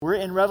We're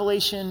in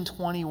Revelation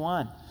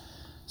 21.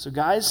 So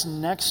guys,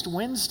 next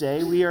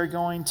Wednesday, we are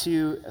going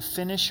to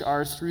finish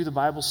our Through the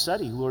Bible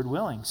study, Lord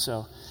willing.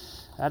 So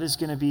that is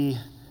going to be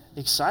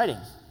exciting.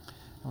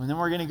 And then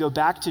we're going to go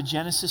back to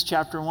Genesis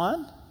chapter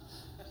 1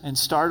 and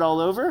start all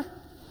over.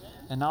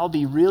 And I'll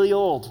be really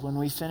old when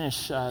we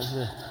finish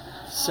the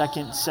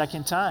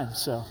second time.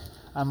 So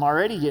I'm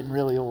already getting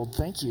really old.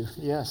 Thank you.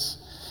 Yes.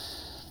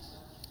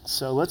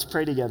 So let's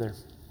pray together.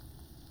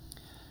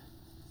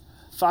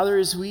 Father,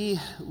 as we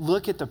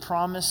look at the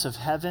promise of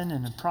heaven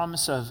and the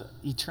promise of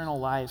eternal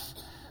life,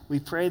 we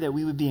pray that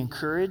we would be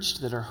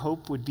encouraged, that our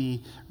hope would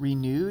be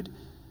renewed,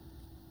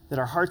 that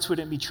our hearts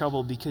wouldn't be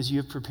troubled because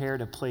you have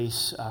prepared a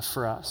place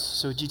for us.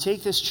 So would you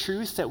take this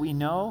truth that we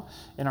know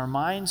in our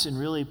minds and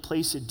really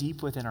place it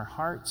deep within our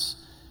hearts?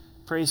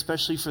 Pray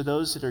especially for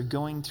those that are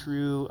going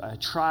through a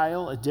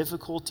trial, a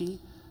difficulty,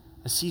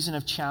 a season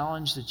of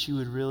challenge, that you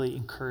would really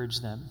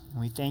encourage them.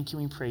 And we thank you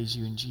and we praise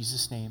you in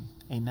Jesus' name.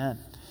 Amen.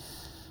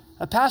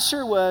 A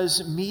pastor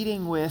was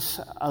meeting with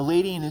a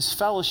lady in his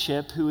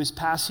fellowship who was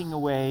passing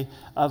away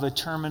of a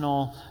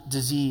terminal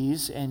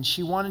disease, and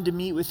she wanted to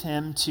meet with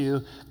him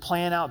to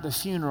plan out the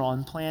funeral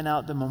and plan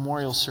out the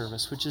memorial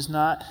service, which is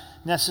not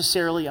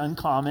necessarily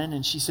uncommon.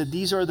 And she said,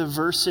 these are the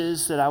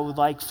verses that I would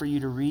like for you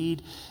to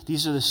read.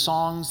 These are the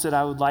songs that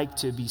I would like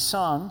to be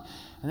sung.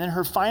 And then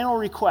her final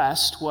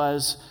request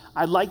was,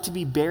 I'd like to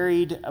be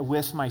buried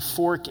with my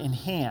fork in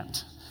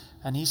hand.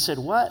 And he said,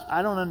 what?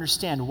 I don't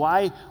understand.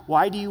 Why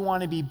do you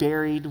want to be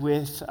buried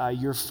with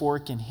your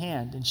fork in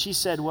hand? And she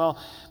said,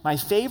 well, my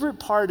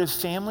favorite part of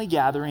family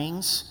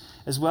gatherings,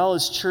 as well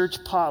as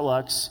church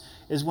potlucks,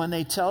 is when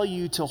they tell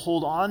you to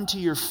hold on to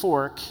your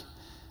fork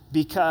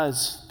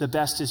because the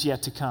best is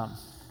yet to come.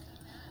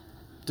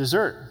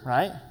 Dessert,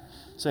 right?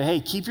 So, hey,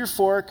 keep your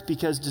fork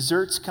because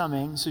dessert's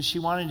coming. So she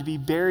wanted to be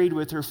buried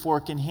with her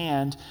fork in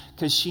hand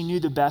because she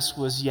knew the best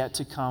was yet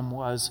to come,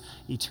 was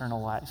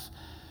eternal life.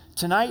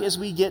 Tonight, as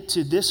we get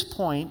to this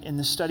point in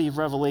the study of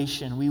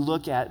Revelation, we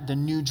look at the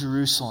New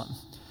Jerusalem,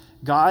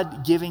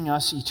 God giving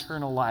us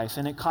eternal life,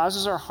 and it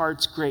causes our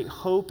hearts great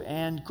hope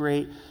and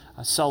great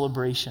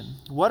celebration.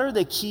 What are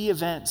the key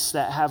events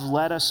that have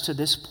led us to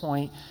this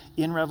point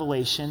in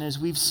Revelation as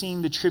we've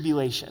seen the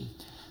tribulation?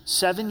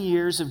 7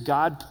 years of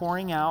God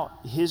pouring out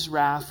his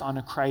wrath on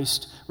a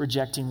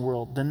Christ-rejecting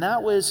world. Then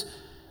that was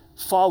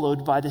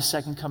followed by the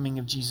second coming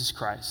of Jesus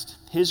Christ,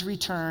 his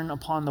return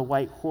upon the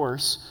white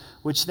horse,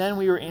 which then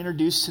we were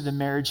introduced to the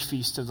marriage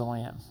feast of the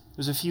Lamb. It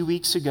was a few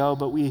weeks ago,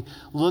 but we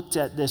looked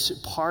at this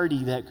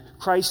party that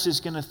Christ is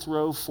going to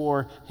throw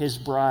for his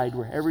bride,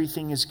 where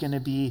everything is going to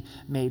be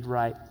made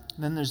right.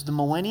 And then there's the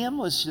millennium,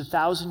 which is the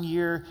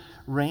 1,000-year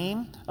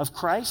reign of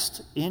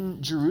Christ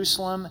in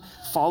Jerusalem,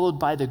 followed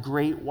by the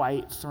great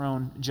white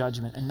throne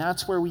judgment. And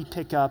that's where we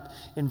pick up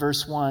in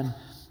verse 1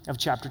 of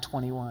chapter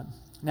 21.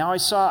 Now I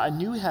saw a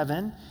new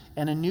heaven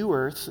and a new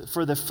earth,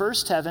 for the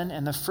first heaven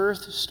and the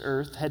first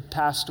earth had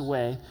passed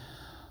away.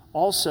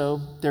 Also,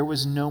 there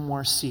was no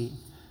more sea.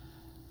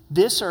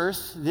 This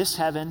earth, this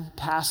heaven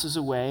passes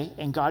away,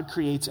 and God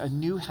creates a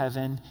new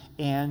heaven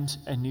and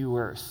a new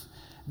earth.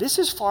 This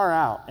is far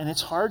out, and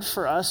it's hard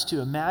for us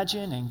to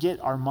imagine and get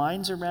our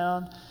minds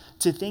around,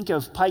 to think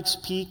of Pikes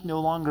Peak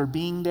no longer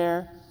being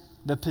there,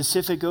 the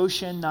Pacific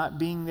Ocean not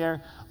being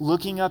there,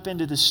 looking up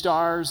into the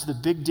stars, the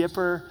Big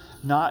Dipper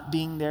not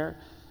being there.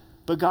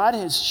 But God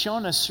has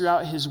shown us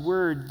throughout his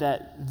word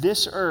that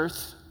this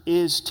earth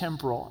is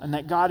temporal and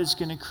that God is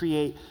going to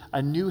create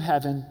a new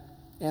heaven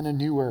and a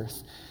new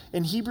earth.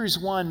 In Hebrews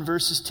 1,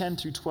 verses 10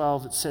 through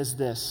 12, it says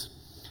this,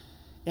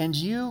 and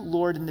you,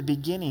 Lord, in the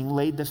beginning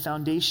laid the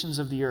foundations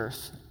of the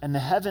earth, and the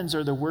heavens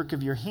are the work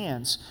of your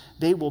hands.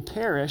 They will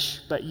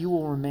perish, but you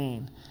will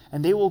remain,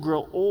 and they will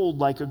grow old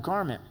like a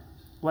garment,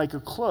 like a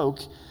cloak.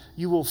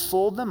 You will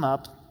fold them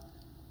up,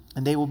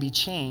 and they will be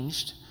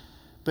changed,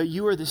 but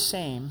you are the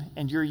same,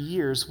 and your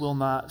years will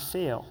not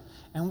fail.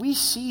 And we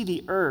see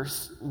the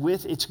earth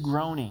with its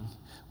groaning.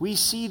 We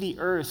see the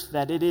earth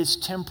that it is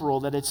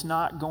temporal, that it's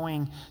not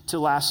going to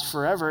last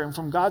forever. And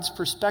from God's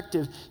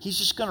perspective, he's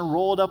just going to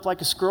roll it up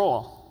like a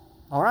scroll.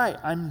 All right,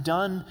 I'm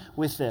done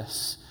with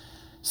this.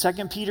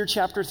 2 Peter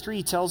chapter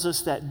 3 tells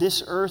us that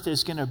this earth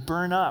is going to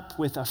burn up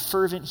with a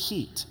fervent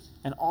heat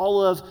and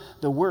all of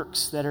the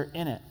works that are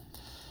in it.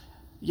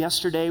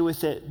 Yesterday,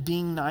 with it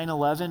being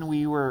 9/11,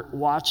 we were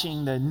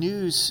watching the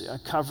news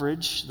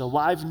coverage, the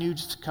live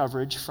news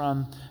coverage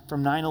from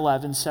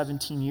 9/11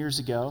 17 years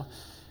ago.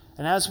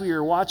 And as we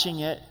were watching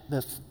it,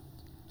 the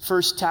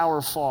first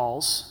tower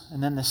falls,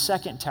 and then the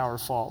second tower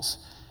falls.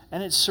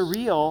 And it's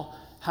surreal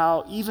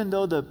how even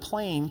though the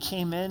plane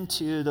came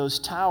into those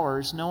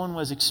towers, no one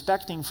was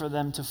expecting for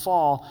them to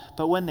fall.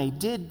 But when they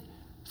did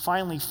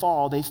finally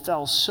fall, they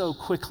fell so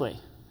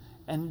quickly.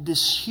 And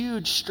this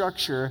huge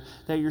structure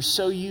that you're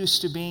so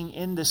used to being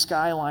in the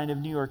skyline of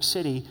New York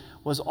City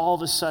was all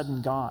of a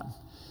sudden gone.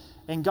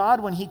 And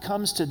God, when he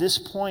comes to this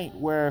point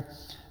where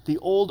the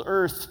old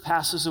earth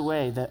passes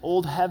away, the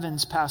old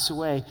heavens pass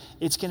away,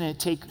 it's going to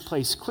take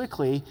place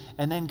quickly,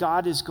 and then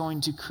God is going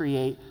to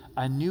create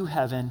a new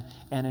heaven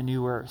and a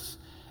new earth.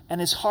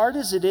 And as hard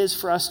as it is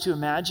for us to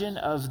imagine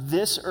of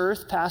this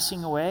earth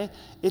passing away,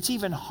 it's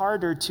even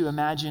harder to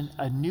imagine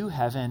a new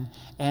heaven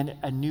and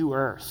a new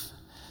earth.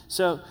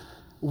 So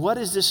what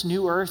is this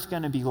new earth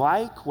going to be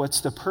like? What's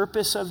the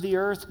purpose of the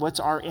earth? What's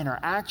our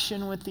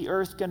interaction with the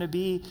earth going to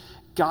be?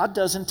 God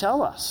doesn't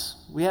tell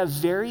us. We have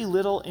very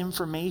little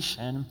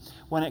information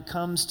when it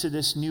comes to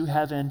this new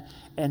heaven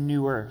and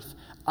new earth.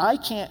 I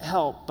can't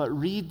help but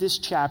read this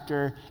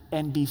chapter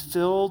and be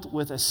filled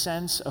with a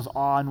sense of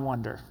awe and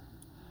wonder.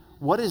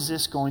 What is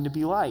this going to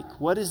be like?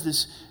 What is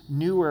this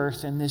new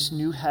earth and this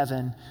new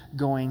heaven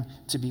going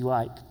to be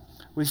like?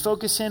 We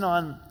focus in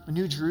on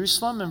New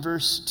Jerusalem in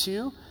verse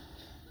 2.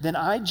 Then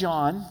I,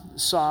 John,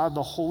 saw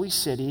the holy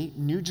city,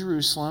 New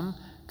Jerusalem,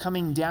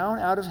 coming down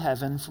out of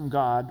heaven from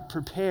God,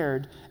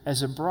 prepared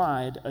as a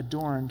bride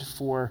adorned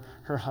for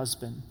her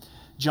husband.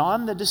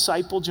 John, the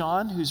disciple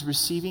John, who's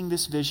receiving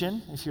this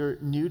vision, if you're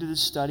new to the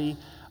study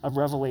of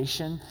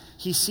Revelation,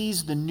 he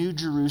sees the New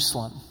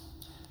Jerusalem.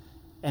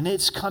 And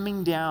it's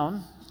coming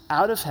down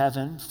out of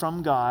heaven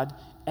from God,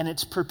 and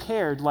it's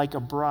prepared like a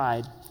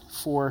bride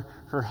for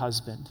her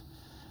husband.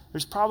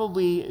 There's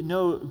probably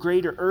no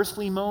greater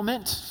earthly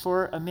moment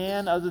for a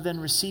man other than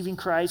receiving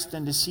Christ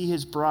than to see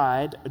his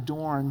bride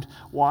adorned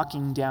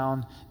walking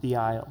down the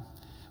aisle.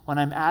 When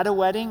I'm at a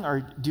wedding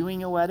or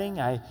doing a wedding,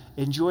 I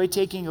enjoy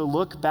taking a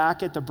look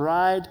back at the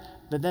bride,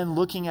 but then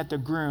looking at the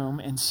groom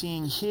and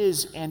seeing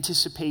his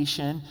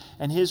anticipation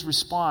and his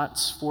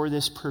response for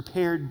this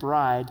prepared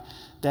bride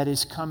that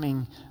is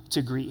coming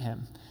to greet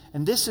him.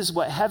 And this is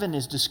what heaven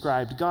is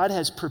described. God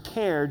has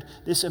prepared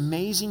this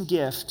amazing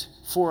gift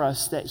for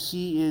us that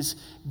he is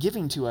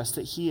giving to us,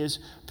 that he is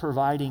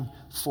providing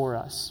for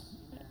us.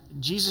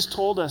 Jesus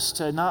told us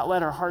to not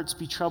let our hearts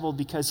be troubled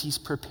because he's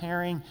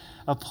preparing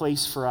a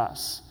place for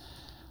us.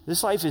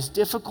 This life is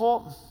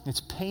difficult,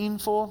 it's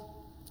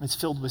painful, it's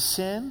filled with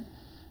sin,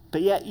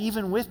 but yet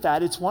even with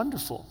that, it's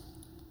wonderful.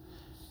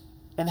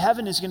 And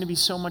heaven is going to be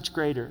so much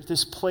greater,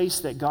 this place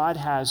that God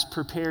has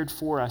prepared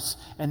for us.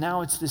 And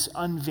now it's this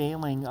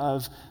unveiling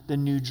of the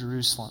New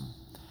Jerusalem.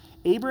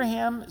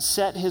 Abraham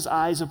set his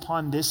eyes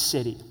upon this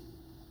city,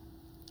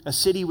 a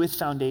city with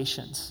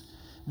foundations.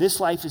 This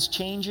life is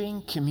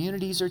changing,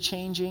 communities are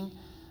changing,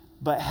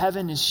 but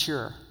heaven is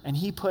sure. And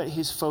he put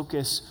his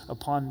focus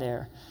upon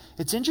there.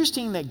 It's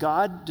interesting that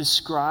God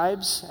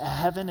describes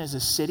heaven as a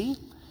city.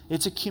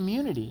 It's a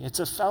community. It's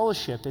a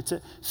fellowship. It's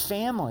a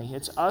family.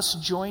 It's us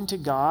joined to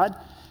God,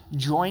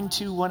 joined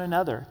to one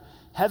another.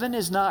 Heaven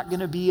is not going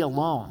to be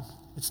alone.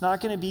 It's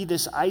not going to be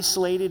this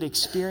isolated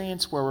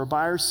experience where we're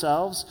by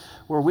ourselves.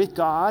 We're with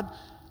God.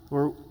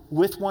 We're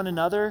with one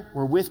another.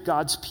 We're with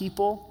God's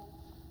people.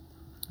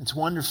 It's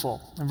wonderful.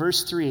 In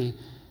verse 3,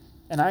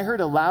 and I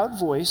heard a loud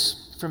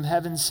voice from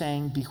heaven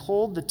saying,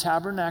 behold, the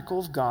tabernacle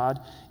of God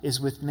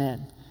is with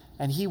men,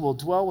 and he will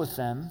dwell with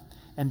them,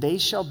 and they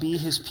shall be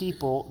his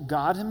people.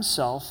 God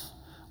himself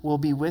will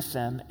be with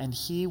them, and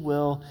he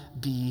will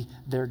be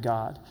their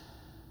God.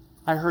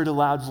 I heard a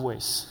loud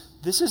voice.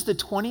 This is the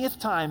 20th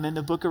time in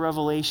the book of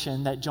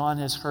Revelation that John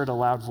has heard a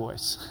loud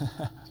voice.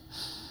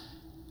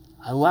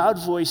 A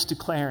loud voice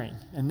declaring.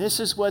 And this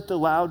is what the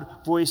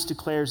loud voice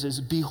declares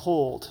is,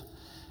 behold.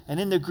 And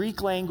in the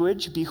Greek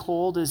language,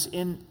 behold is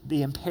in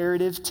the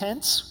imperative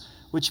tense,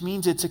 which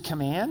means it's a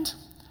command.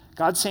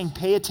 God's saying,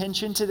 pay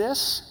attention to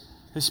this.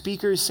 The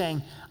speaker is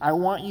saying, I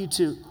want you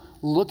to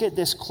look at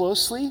this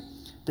closely.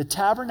 The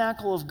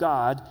tabernacle of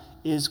God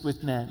is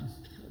with men.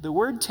 The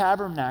word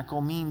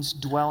tabernacle means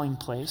dwelling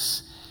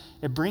place.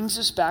 It brings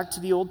us back to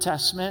the Old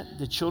Testament.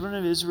 The children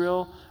of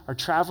Israel are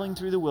traveling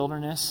through the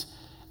wilderness,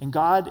 and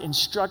God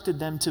instructed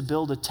them to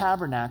build a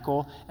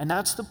tabernacle, and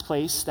that's the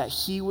place that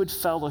he would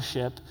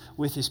fellowship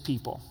with his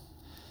people.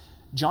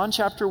 John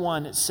chapter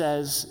 1, it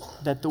says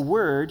that the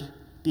Word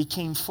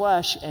became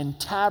flesh and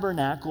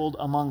tabernacled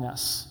among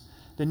us.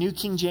 The New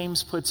King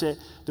James puts it,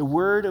 the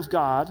Word of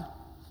God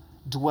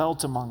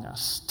dwelt among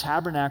us,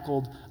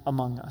 tabernacled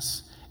among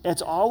us.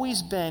 It's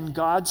always been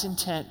God's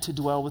intent to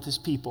dwell with his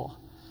people.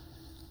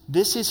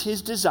 This is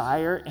his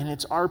desire, and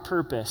it's our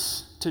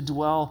purpose to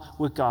dwell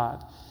with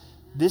God.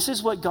 This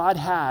is what God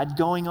had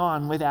going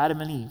on with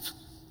Adam and Eve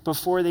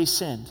before they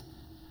sinned.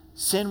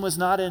 Sin was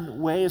not a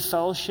way of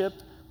fellowship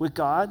with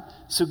God,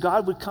 so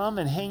God would come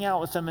and hang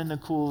out with them in the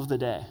cool of the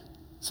day.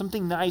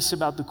 Something nice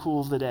about the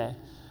cool of the day.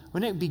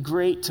 Wouldn't it be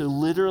great to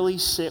literally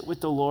sit with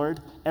the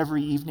Lord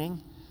every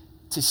evening,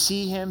 to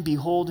see him,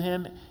 behold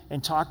him,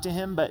 and talk to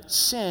him? But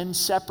sin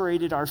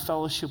separated our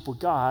fellowship with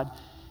God.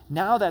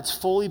 Now that's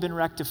fully been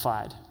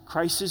rectified.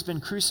 Christ has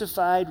been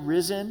crucified,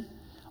 risen.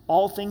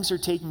 All things are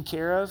taken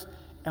care of,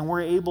 and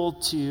we're able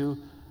to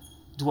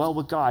dwell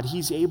with God.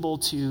 He's able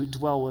to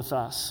dwell with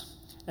us.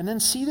 And then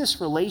see this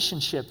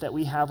relationship that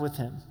we have with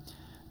him.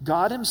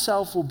 God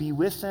himself will be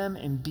with them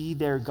and be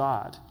their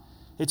God.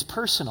 It's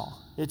personal.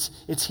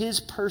 It's his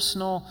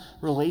personal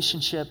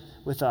relationship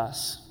with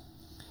us.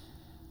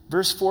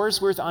 Verse 4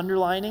 is worth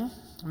underlining,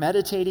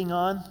 meditating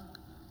on.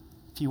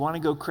 If you want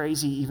to go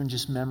crazy, even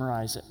just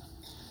memorize it.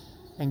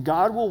 And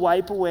God will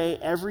wipe away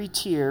every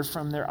tear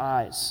from their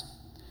eyes.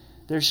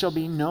 There shall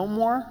be no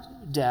more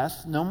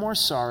death, no more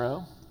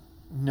sorrow,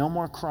 no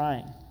more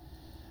crying.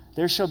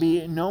 There shall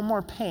be no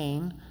more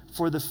pain,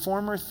 for the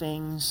former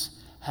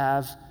things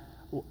have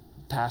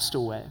passed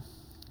away.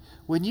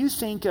 When you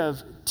think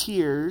of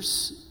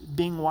tears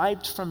being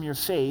wiped from your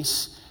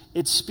face,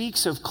 it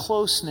speaks of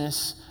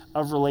closeness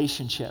of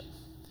relationship.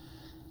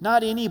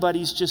 Not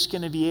anybody's just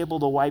going to be able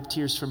to wipe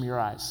tears from your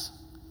eyes.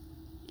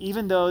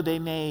 Even though they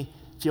may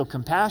feel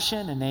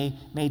compassion and they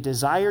may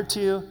desire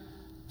to,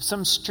 if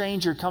some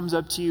stranger comes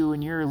up to you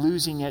and you're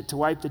losing it to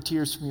wipe the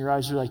tears from your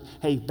eyes, you're like,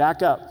 hey,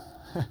 back up.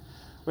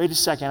 Wait a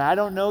second, I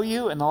don't know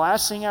you, and the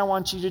last thing I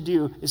want you to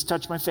do is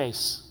touch my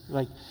face.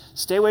 Like,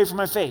 stay away from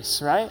my face,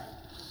 right?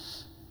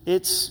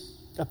 It's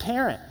a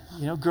parent,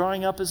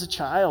 growing up as a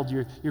child,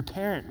 your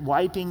parent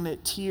wiping the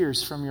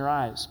tears from your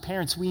eyes.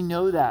 Parents, we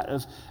know that,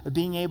 of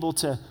being able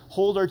to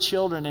hold our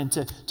children and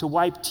to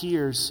wipe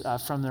tears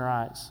from their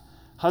eyes.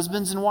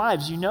 Husbands and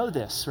wives, you know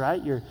this,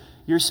 right?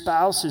 Your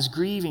spouse is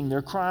grieving,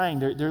 they're crying,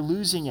 they're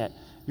losing it.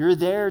 You're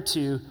there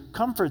to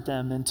comfort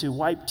them and to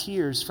wipe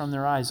tears from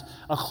their eyes.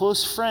 A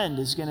close friend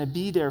is going to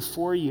be there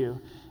for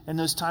you in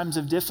those times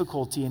of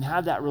difficulty and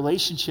have that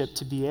relationship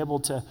to be able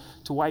to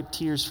wipe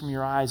tears from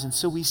your eyes. And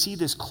so we see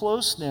this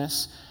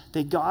closeness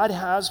that God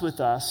has with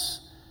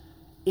us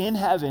in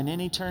heaven,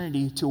 in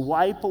eternity, to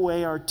wipe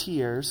away our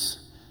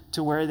tears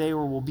to where they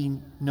will be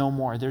no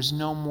more. There's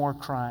no more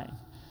crying.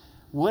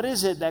 What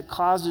is it that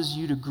causes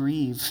you to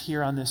grieve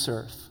here on this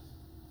earth?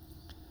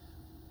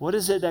 What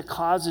is it that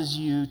causes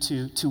you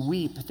to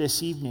weep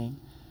this evening?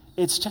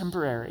 It's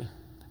temporary.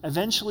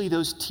 Eventually,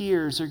 those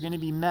tears are going to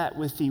be met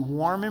with the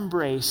warm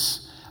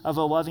embrace of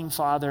a loving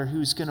Father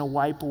who's going to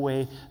wipe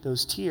away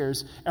those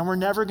tears, and we're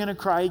never going to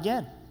cry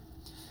again.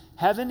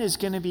 Heaven is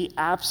going to be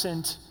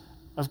absent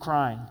of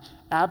crying,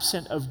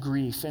 absent of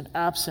grief, and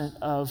absent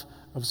of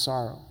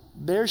sorrow.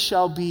 There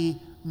shall be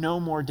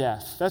no more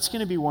death. That's going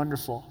to be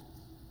wonderful.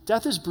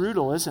 Death is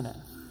brutal, isn't it?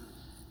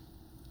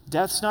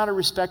 Death's not a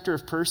respecter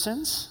of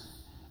persons.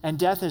 And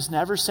death is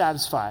never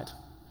satisfied.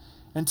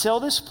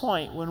 Until this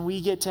point, when we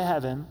get to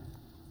heaven,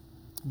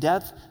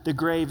 death, the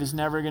grave, is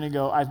never going to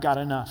go, I've got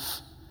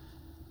enough.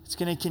 It's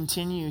going to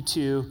continue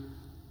to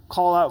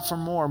call out for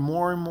more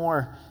and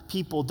more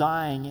people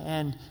dying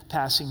and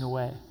passing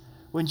away.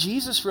 When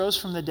Jesus rose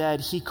from the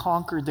dead, he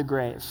conquered the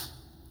grave.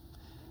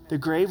 The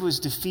grave was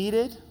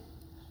defeated.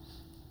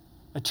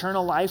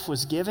 Eternal life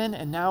was given,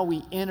 and now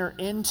we enter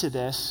into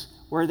this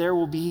where there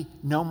will be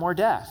no more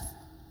death.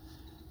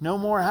 No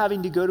more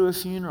having to go to a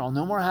funeral.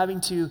 No more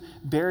having to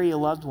bury a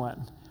loved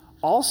one.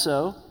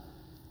 Also,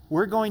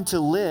 we're going to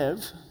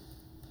live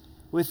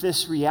with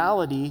this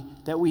reality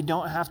that we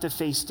don't have to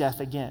face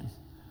death again.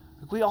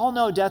 We all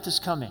know death is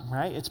coming,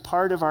 right? It's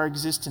part of our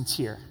existence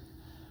here.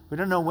 We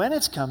don't know when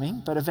it's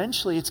coming, but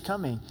eventually it's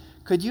coming.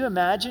 Could you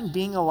imagine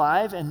being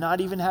alive and not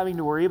even having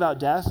to worry about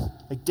death?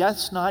 Like,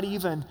 death's not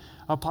even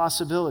a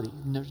possibility.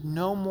 There's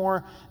no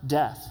more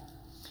death.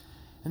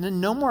 And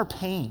then no more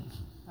pain.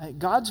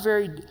 God's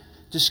very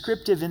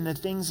descriptive in the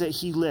things that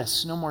he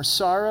lists. No more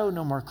sorrow,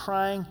 no more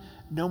crying,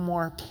 no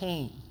more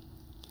pain.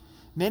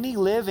 Many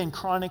live in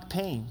chronic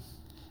pain.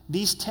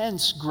 These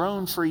tents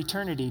groan for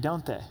eternity,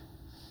 don't they?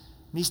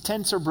 These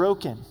tents are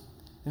broken.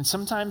 And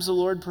sometimes the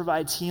Lord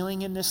provides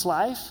healing in this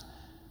life,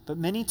 but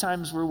many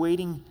times we're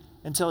waiting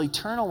until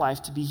eternal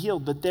life to be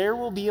healed. But there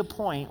will be a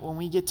point when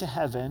we get to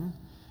heaven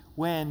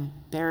when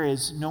there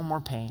is no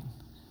more pain.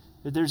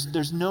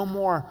 There's no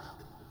more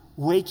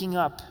waking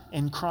up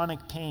in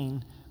chronic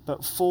pain,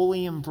 but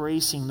fully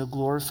embracing the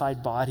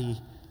glorified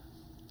body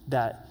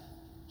that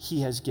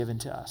he has given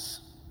to us.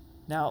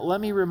 Now,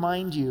 let me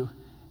remind you,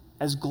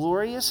 as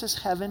glorious as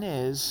heaven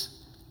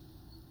is,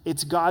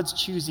 it's God's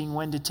choosing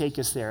when to take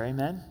us there.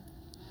 Amen?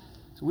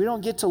 So we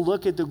don't get to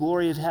look at the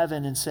glory of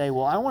heaven and say,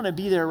 well, I want to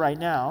be there right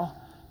now,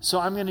 so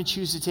I'm going to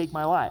choose to take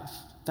my life.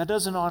 That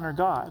doesn't honor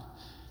God,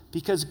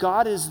 because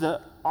God is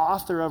the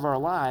author of our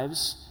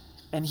lives,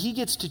 and he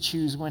gets to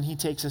choose when he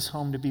takes us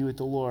home to be with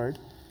the Lord.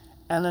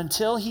 And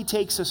until he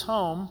takes us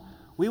home,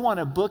 we want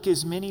to book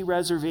as many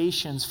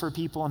reservations for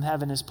people in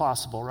heaven as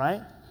possible,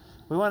 right?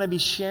 We want to be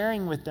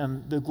sharing with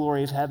them the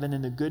glory of heaven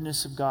and the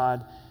goodness of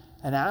God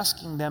and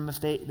asking them if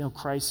they know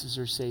Christ as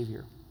their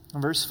Savior. In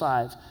verse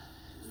 5,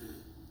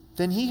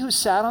 then he who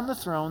sat on the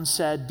throne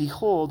said,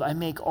 behold, I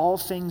make all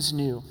things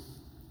new.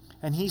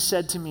 And he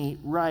said to me,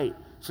 write,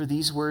 for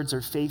these words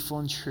are faithful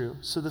and true.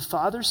 So the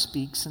Father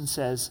speaks and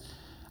says,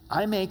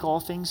 I make all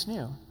things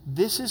new.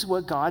 This is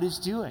what God is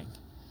doing.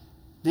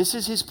 This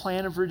is his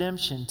plan of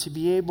redemption, to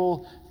be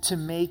able to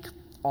make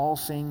all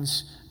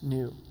things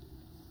new.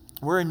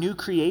 We're a new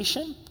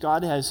creation.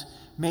 God has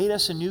made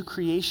us a new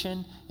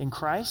creation in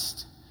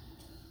Christ,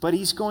 but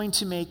he's going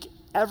to make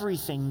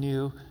everything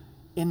new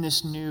in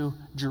this new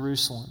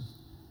Jerusalem.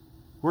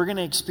 We're going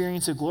to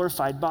experience a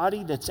glorified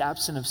body that's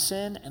absent of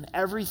sin, and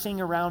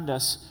everything around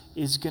us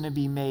is going to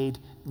be made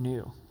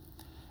new.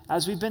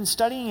 As we've been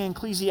studying in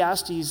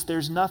Ecclesiastes,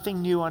 there's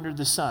nothing new under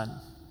the sun.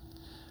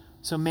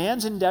 So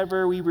man's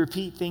endeavor, we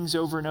repeat things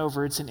over and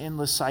over. It's an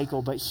endless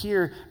cycle. But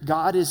here,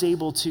 God is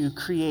able to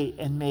create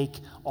and make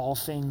all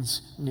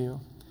things new.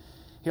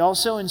 He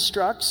also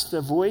instructs,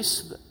 the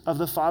voice of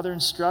the Father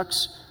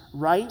instructs,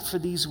 write, for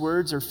these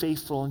words are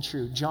faithful and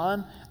true.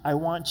 John, I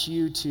want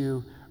you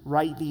to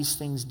write these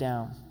things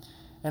down.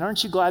 And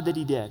aren't you glad that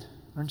he did?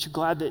 Aren't you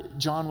glad that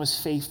John was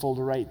faithful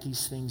to write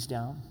these things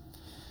down?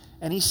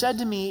 And he said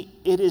to me,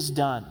 it is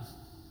done.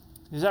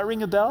 Does that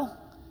ring a bell?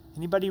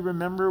 Anybody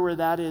remember where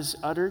that is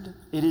uttered?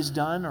 It is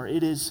done, or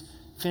it is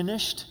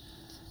finished.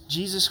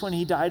 Jesus, when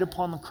he died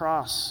upon the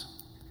cross,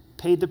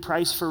 paid the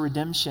price for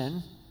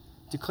redemption,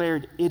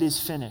 declared, it is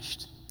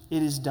finished.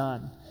 It is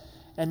done.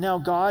 And now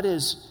God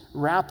has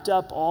wrapped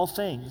up all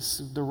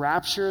things. The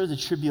rapture, the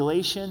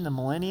tribulation, the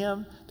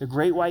millennium, the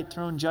great white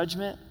throne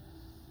judgment.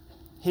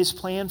 His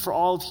plan for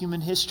all of human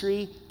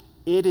history,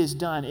 it is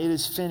done. It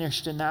is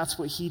finished. And that's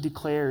what he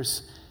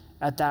declares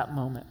at that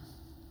moment.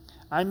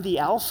 I'm the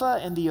Alpha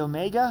and the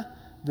Omega,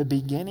 the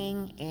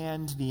beginning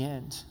and the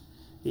end.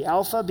 The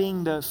Alpha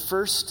being the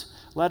first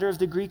letter of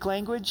the Greek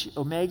language.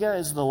 Omega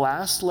is the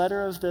last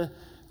letter of the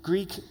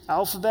Greek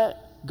alphabet.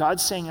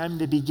 God's saying, I'm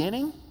the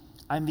beginning,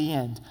 I'm the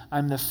end.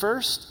 I'm the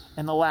first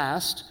and the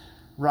last,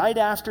 right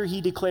after he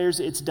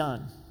declares it's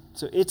done.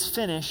 So it's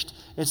finished.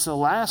 It's the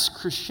last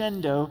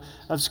crescendo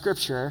of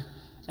Scripture.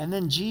 And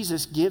then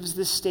Jesus gives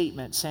this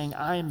statement saying,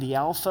 I am the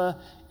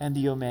Alpha and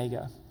the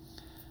Omega.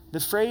 The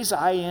phrase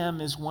I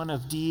am is one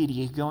of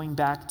deity, going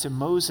back to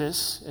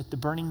Moses at the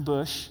burning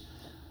bush,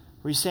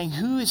 where he's saying,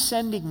 who is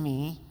sending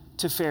me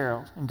to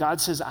Pharaoh? And God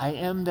says, I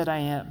am that I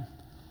am.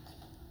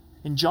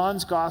 In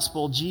John's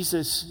gospel,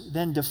 Jesus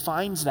then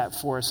defines that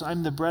for us.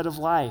 I'm the bread of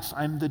life.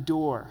 I'm the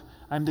door.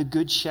 I'm the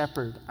good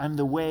shepherd. I'm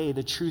the way,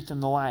 the truth,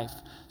 and the life.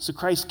 So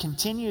Christ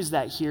continues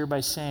that here by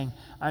saying,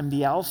 I'm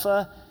the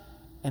Alpha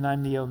and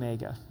I'm the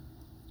Omega.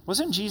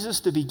 Wasn't Jesus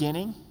the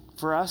beginning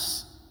for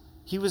us?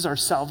 He was our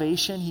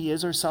salvation. He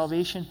is our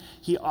salvation.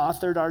 He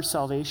authored our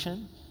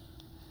salvation.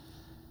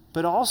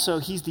 But also,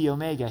 he's the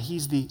Omega.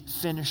 He's the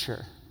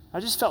finisher. I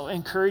just felt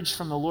encouraged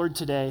from the Lord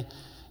today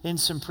in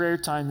some prayer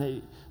time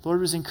that the Lord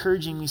was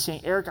encouraging me,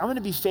 saying, Eric, I'm going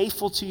to be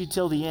faithful to you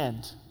till the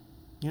end.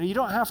 You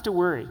don't have to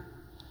worry.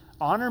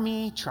 Honor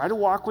me. Try to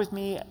walk with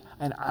me.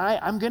 And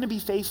I'm going to be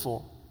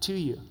faithful to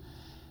you.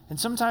 And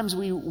sometimes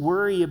we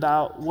worry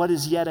about what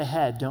is yet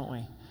ahead, don't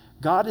we?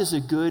 God is a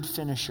good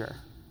finisher.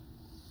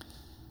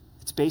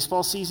 It's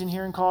baseball season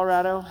here in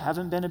Colorado.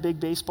 Haven't been a big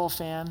baseball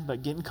fan,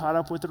 but getting caught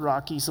up with the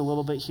Rockies a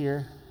little bit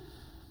here,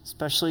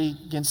 especially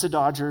against the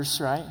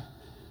Dodgers, right?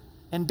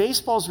 And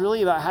baseball is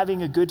really about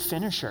having a good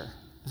finisher.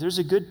 If there's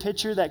a good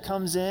pitcher that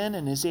comes in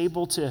and is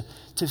able to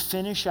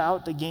finish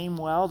out the game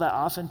well, that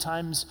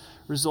oftentimes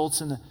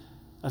results in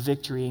a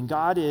victory. And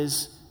God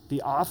is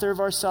the author of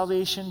our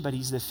salvation, but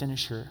he's the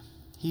finisher.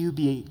 He who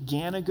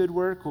began a good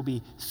work will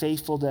be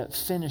faithful to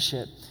finish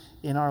it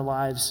in our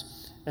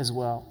lives as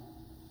well.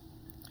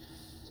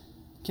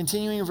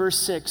 Continuing in verse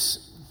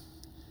 6,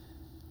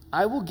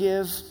 I will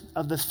give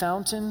of the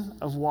fountain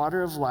of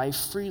water of life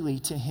freely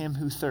to him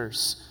who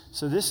thirsts.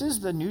 So this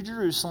is the New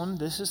Jerusalem.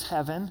 This is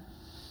heaven.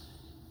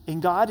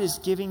 And God is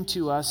giving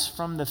to us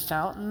from the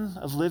fountain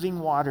of living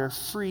water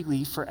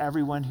freely for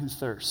everyone who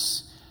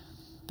thirsts.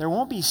 There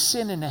won't be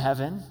sin in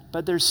heaven,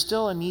 but there's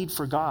still a need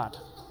for God.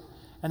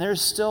 And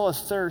there's still a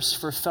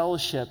thirst for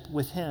fellowship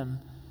with him.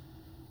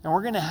 And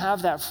we're going to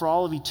have that for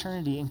all of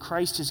eternity, and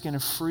Christ is going to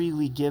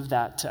freely give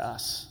that to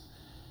us.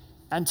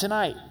 And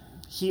tonight,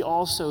 he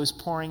also is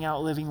pouring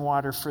out living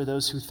water for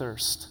those who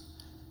thirst.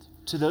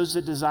 To those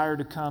that desire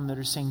to come, that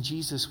are saying,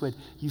 Jesus, would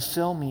you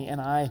fill me,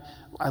 and I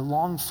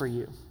long for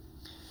you.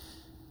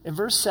 In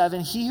verse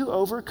 7, he who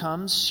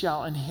overcomes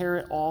shall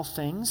inherit all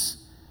things,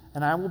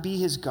 and I will be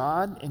his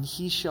God, and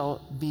he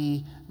shall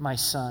be my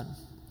son.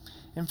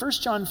 In 1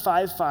 John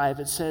 5:5,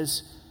 it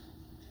says,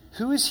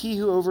 who is he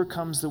who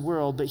overcomes the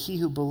world but he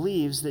who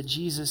believes that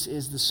Jesus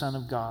is the Son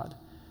of God?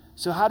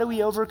 So how do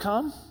we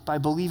overcome? By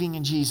believing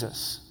in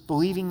Jesus,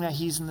 believing that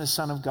he's the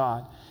Son of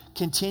God,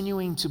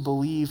 continuing to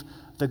believe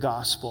the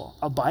gospel,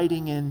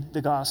 abiding in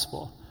the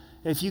gospel.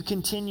 If you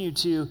continue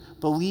to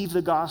believe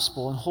the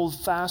gospel and hold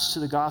fast to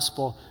the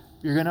gospel,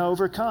 you're going to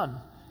overcome.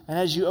 And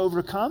as you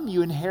overcome,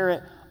 you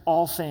inherit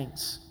all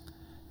things.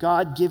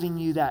 God giving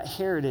you that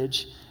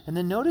heritage. And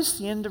then notice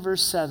the end of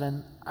verse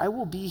 7, I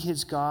will be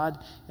his God,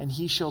 and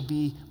he shall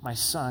be my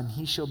son.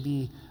 He shall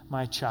be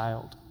my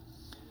child.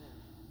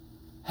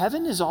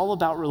 Heaven is all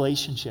about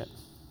relationship.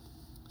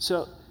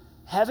 So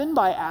heaven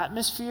by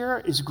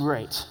atmosphere is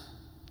great.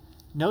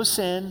 No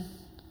sin,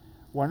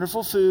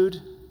 wonderful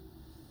food,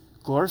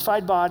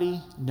 glorified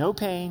body, no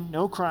pain,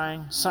 no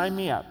crying. Sign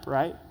me up,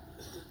 right?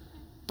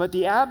 But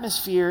the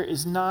atmosphere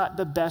is not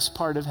the best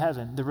part of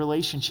heaven. The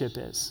relationship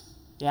is.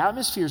 The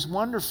atmosphere is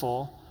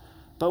wonderful,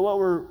 but what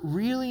we're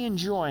really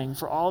enjoying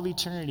for all of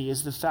eternity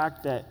is the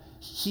fact that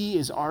he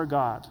is our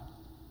God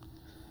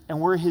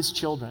and we're his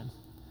children.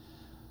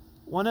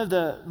 One of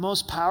the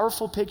most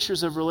powerful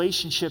pictures of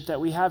relationship that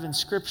we have in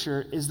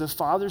Scripture is the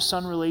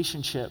father-son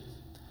relationship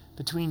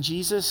between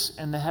Jesus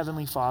and the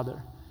Heavenly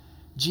Father.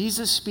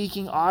 Jesus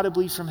speaking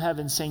audibly from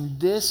heaven, saying,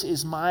 "This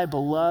is my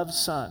beloved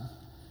Son,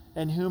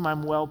 in whom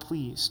I'm well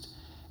pleased."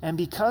 And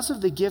because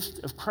of the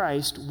gift of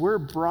Christ, we're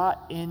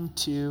brought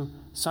into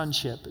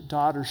sonship,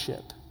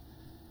 daughtership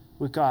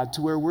with God,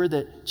 to where we're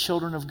the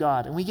children of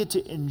God. And we get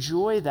to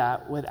enjoy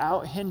that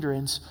without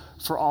hindrance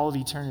for all of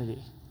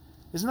eternity.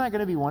 Isn't that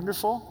going to be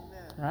wonderful?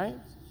 Right?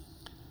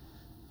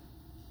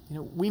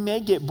 We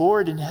may get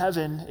bored in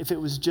heaven if it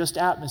was just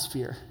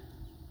atmosphere,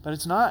 but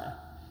it's not.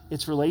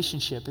 It's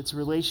relationship. It's a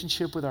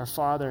relationship with our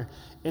Father.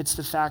 It's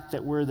the fact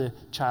that we're the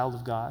child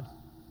of God.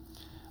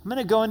 I'm going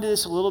to go into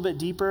this a little bit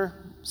deeper.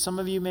 Some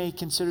of you may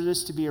consider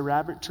this to be a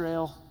rabbit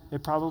trail.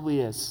 It probably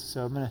is.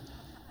 So I'm going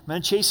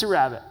to chase a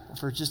rabbit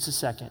for just a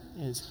second.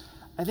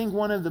 I think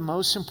one of the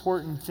most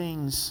important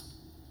things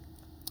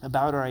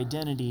about our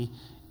identity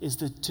is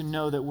to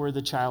know that we're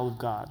the child of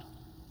God.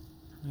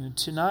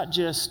 To not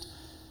just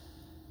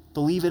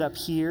believe it up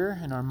here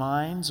in our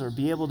minds or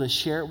be able to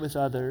share it with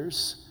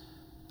others,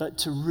 but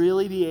to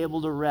really be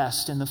able to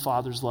rest in the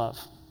Father's love.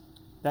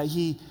 That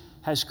He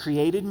has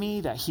created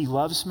me, that He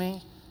loves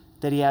me,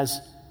 that He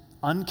has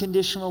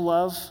unconditional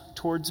love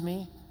towards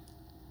me,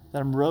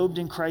 that I'm robed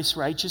in Christ's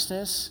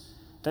righteousness,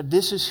 that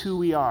this is who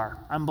we are.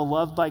 I'm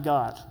beloved by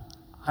God.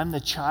 I'm the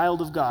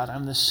child of God.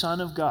 I'm the son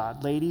of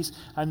God. Ladies,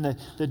 I'm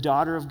the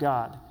daughter of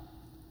God.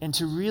 And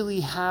to really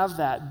have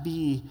that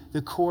be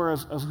the core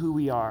of who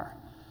we are.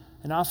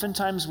 And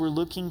oftentimes we're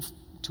looking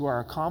to our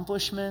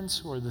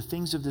accomplishments or the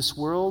things of this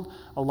world.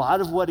 A lot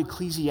of what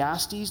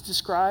Ecclesiastes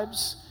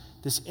describes,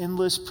 this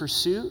endless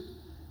pursuit,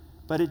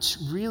 but it's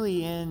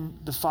really in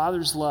the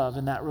Father's love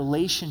and that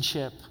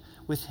relationship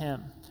with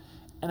Him.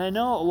 And I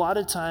know a lot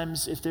of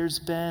times if there's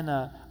been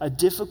a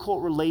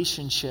difficult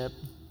relationship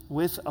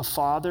with a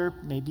father,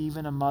 maybe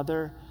even a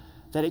mother,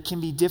 that it can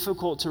be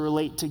difficult to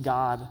relate to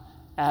God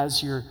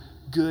as your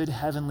good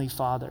heavenly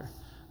Father.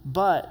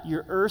 But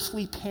your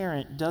earthly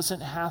parent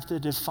doesn't have to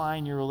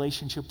define your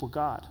relationship with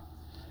God.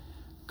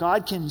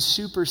 God can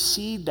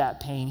supersede that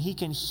pain. He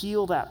can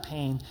heal that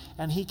pain,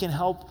 and He can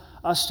help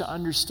us to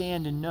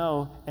understand and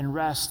know and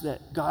rest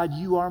that, God,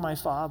 you are my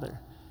Father,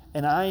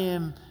 and I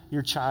am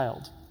your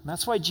child. And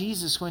that's why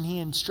Jesus, when He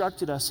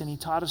instructed us and He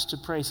taught us to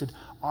pray, said,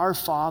 "Our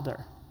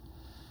Father."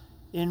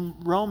 In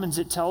Romans,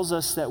 it tells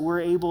us that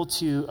we're able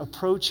to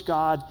approach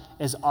God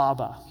as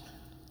Abba.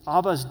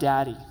 Abba's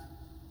daddy,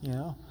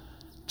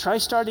 Try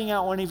starting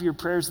out one of your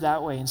prayers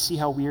that way and see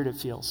how weird it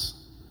feels.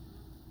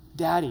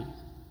 Daddy.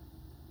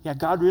 Yeah,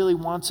 God really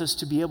wants us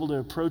to be able to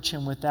approach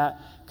Him with that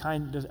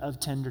kind of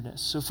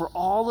tenderness. So for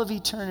all of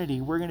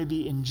eternity, we're going to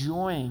be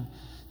enjoying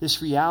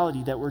this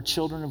reality that we're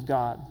children of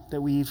God,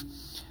 that we've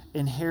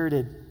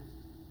inherited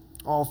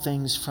all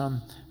things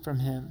from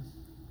Him.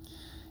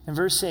 In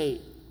verse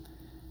 8,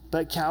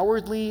 "But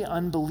cowardly,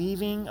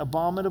 unbelieving,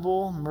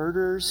 abominable,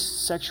 murderers,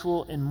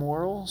 sexual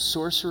immoral,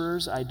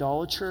 sorcerers,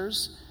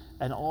 idolaters,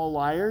 and all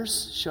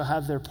liars shall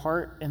have their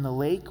part in the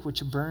lake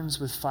which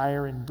burns with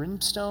fire and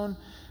brimstone,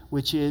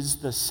 which is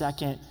the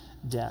second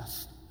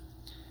death."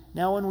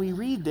 Now, when we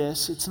read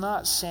this, it's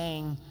not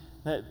saying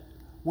that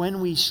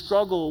when we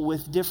struggle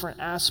with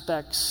different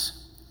aspects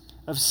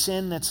of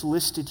sin that's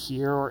listed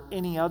here or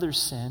any other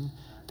sin,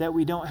 that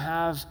we don't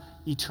have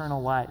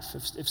eternal life.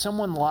 If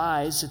someone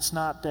lies, it's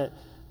not that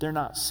they're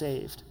not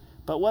saved.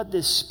 But what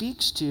this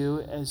speaks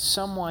to as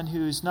someone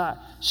who's not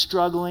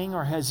struggling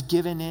or has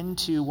given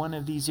into one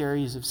of these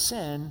areas of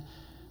sin,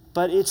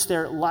 but it's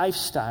their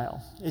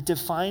lifestyle. It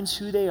defines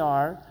who they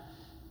are,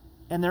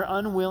 and they're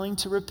unwilling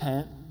to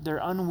repent.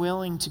 They're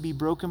unwilling to be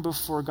broken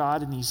before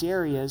God in these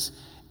areas,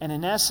 and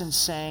in essence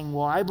saying,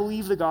 well, I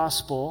believe the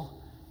gospel,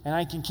 and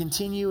I can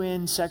continue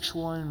in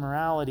sexual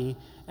immorality,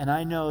 and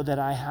I know that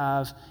I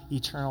have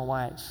eternal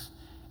life.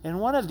 And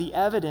one of the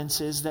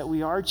evidences that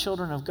we are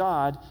children of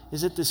God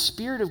is that the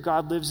Spirit of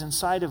God lives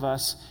inside of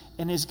us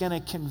and is going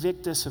to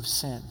convict us of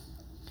sin.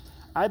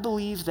 I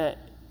believe that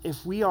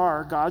if we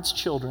are God's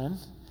children,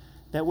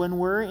 that when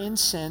we're in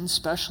sin,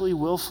 especially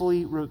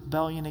willfully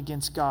rebellion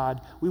against God,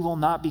 we will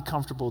not be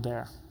comfortable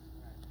there.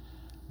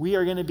 We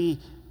are going to be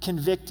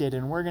convicted,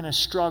 and we're going to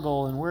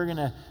struggle, and we're going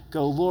to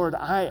go, Lord,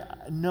 I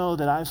know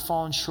that I've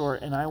fallen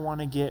short, and I want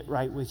to get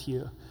right with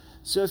you.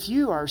 So if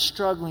you are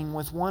struggling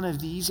with one of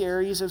these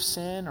areas of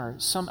sin or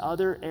some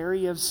other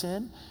area of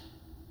sin,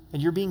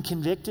 and you're being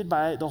convicted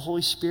by the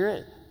Holy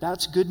Spirit,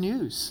 that's good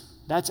news.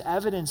 That's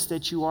evidence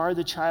that you are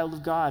the child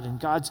of God, and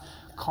God's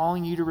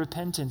calling you to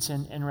repentance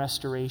and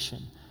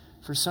restoration.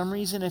 For some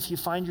reason, if you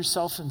find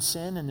yourself in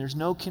sin and there's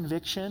no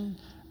conviction,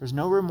 there's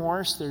no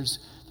remorse,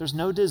 there's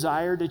no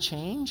desire to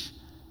change,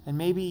 and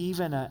maybe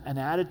even an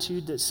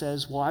attitude that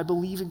says, well, I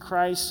believe in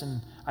Christ and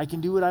I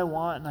can do what I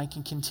want and I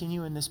can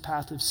continue in this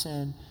path of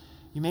sin,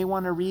 you may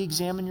want to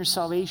re-examine your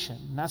salvation.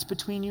 And that's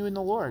between you and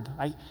the Lord.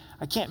 I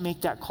can't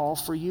make that call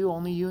for you.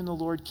 Only you and the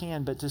Lord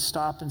can. But to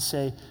stop and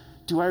say,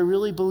 do I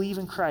really believe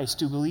in Christ?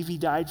 Do I believe He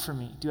died for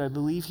me? Do I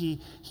believe He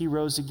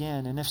rose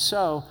again? And if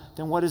so,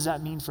 then what does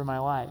that mean for my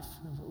life?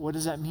 What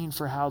does that mean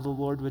for how the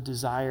Lord would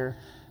desire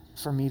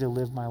for me to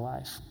live my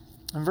life?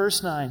 In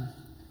verse 9,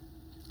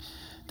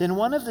 Then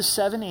one of the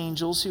 7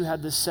 angels who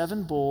had the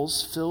 7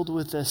 bowls filled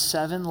with the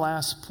 7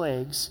 last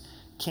plagues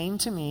came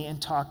to me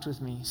and talked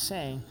with me,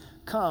 saying,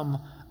 "Come,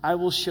 I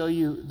will show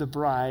you the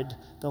bride,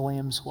 the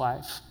Lamb's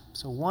wife."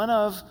 So one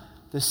of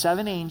the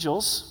 7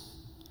 angels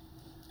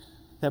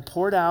that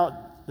poured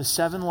out the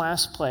 7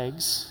 last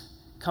plagues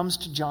comes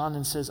to John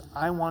and says,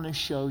 "I want to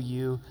show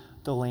you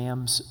the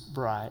Lamb's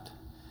bride."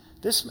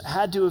 This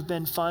had to have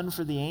been fun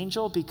for the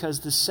angel because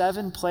the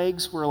 7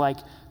 plagues were like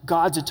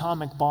God's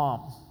atomic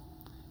bomb.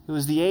 It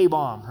was the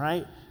A-bomb,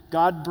 right?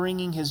 God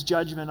bringing his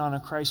judgment on a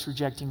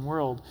Christ-rejecting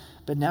world.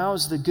 But now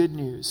is the good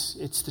news.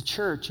 It's the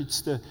church.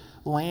 It's the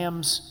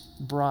Lamb's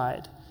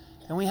bride.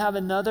 And we have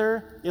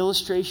another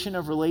illustration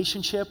of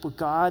relationship with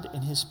God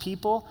and his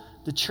people.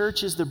 The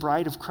church is the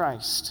bride of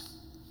Christ.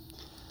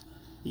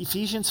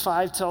 Ephesians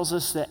 5 tells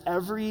us that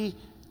every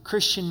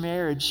Christian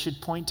marriage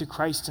should point to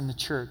Christ in the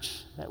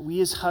church. That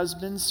we as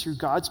husbands, through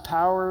God's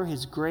power,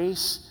 his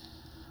grace,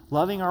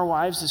 loving our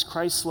wives as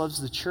Christ loves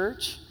the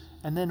church.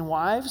 And then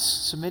wives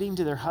submitting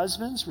to their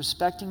husbands,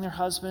 respecting their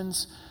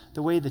husbands,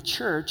 the way the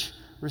church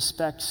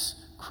respects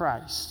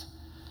Christ.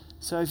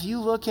 So if you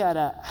look at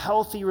a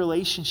healthy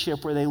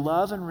relationship where they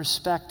love and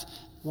respect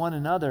one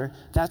another,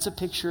 that's a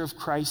picture of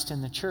Christ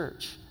in the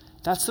church.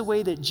 That's the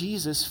way that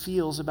Jesus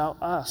feels about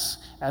us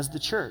as the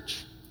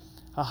church.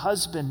 A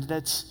husband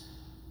that's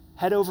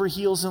head over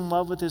heels in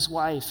love with his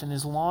wife and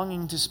is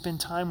longing to spend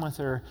time with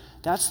her,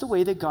 that's the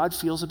way that God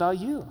feels about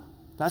you.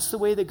 That's the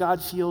way that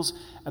God feels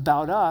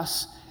about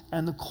us.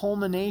 And the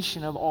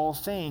culmination of all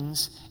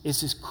things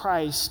is his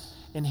Christ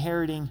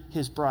inheriting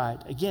his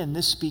bride. Again,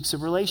 this speaks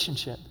of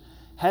relationship.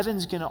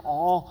 Heaven's going to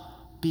all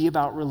be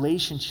about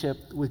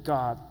relationship with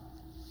God.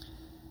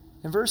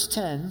 In verse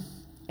 10,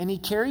 "And he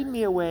carried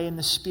me away in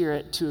the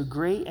Spirit to a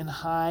great and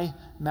high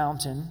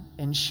mountain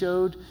and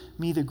showed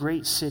me the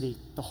great city,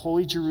 the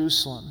holy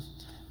Jerusalem,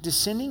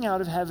 descending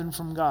out of heaven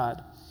from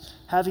God,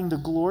 having the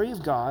glory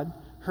of God.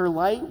 Her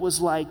light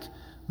was like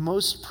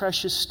most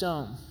precious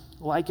stone,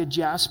 like a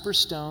jasper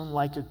stone,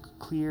 like a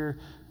clear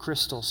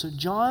crystal." So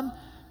John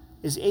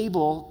is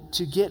able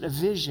to get a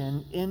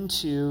vision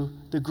into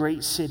the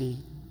great city,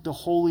 the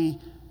holy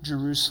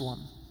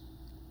Jerusalem.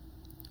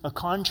 A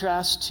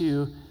contrast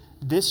to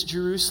this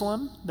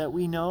Jerusalem that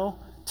we know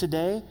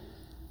today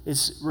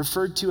is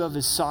referred to of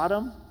as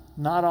Sodom,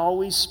 not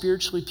always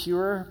spiritually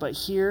pure, but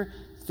here,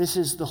 this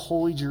is the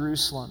holy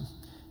Jerusalem.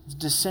 It's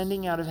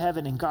descending out of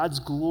heaven, and God's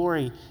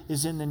glory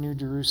is in the New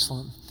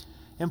Jerusalem.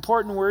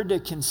 Important word to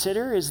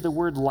consider is the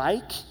word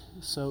 "like."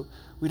 So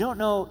we don't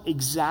know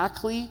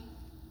exactly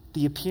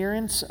the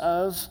appearance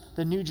of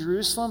the New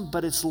Jerusalem,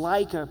 but it's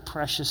like a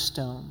precious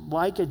stone,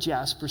 like a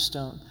jasper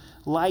stone,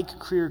 like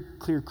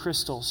clear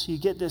crystal. So you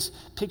get this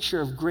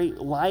picture of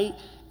great light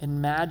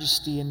and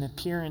majesty in the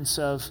appearance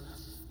of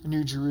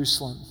New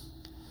Jerusalem.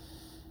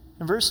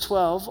 In verse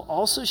 12,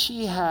 "Also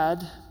she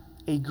had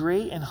a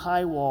great and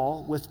high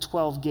wall with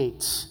 12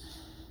 gates,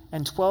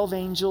 and 12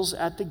 angels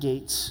at the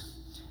gates,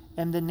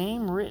 and the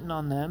name written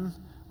on them,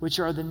 which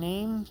are the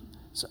names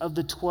of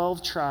the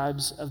 12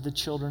 tribes of the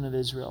children of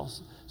Israel."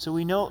 So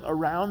we know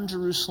around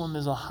Jerusalem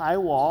is a high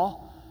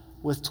wall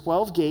with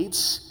 12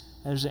 gates,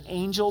 and there's an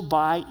angel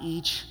by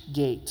each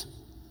gate.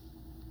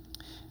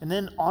 And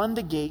then on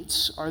the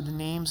gates are the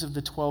names of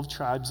the 12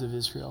 tribes of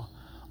Israel.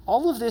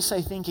 All of this,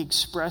 I think,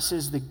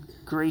 expresses the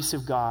grace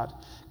of God.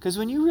 Because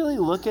when you really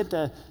look at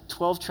the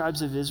 12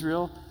 tribes of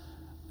Israel,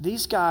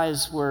 these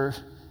guys were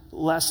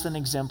less than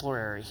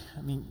exemplary.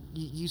 I mean,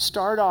 you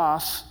start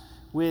off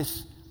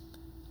with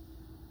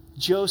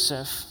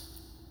Joseph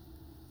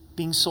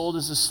being sold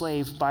as a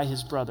slave by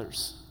his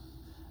brothers.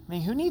 I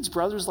mean, who needs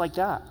brothers like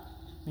that?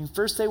 I mean,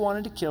 first they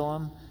wanted to kill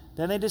him,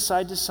 then they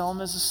decided to sell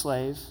him as a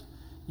slave.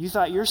 You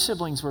thought your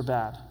siblings were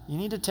bad. You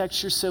need to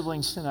text your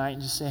siblings tonight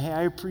and just say, "Hey,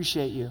 I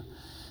appreciate you.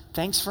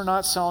 Thanks for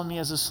not selling me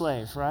as a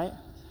slave," right?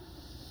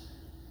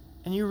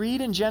 And you read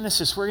in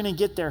Genesis, we're going to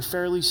get there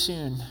fairly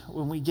soon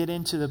when we get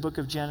into the book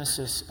of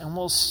Genesis, and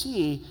we'll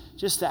see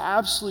just the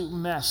absolute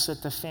mess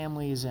that the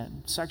family is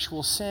in.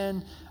 Sexual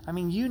sin, I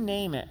mean, you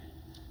name it.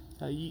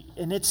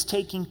 And it's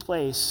taking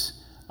place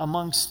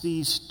amongst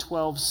these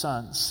 12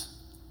 sons,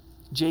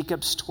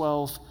 Jacob's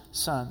 12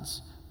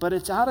 sons. But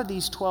it's out of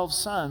these 12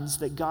 sons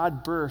that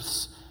God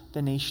births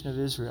the nation of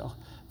Israel.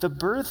 The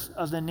birth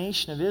of the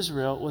nation of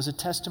Israel was a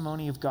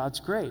testimony of God's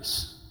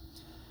grace.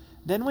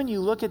 Then when you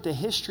look at the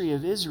history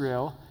of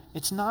Israel,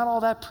 it's not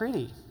all that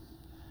pretty.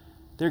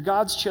 They're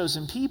God's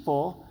chosen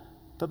people,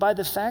 but by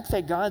the fact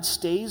that God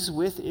stays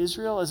with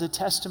Israel as a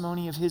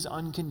testimony of his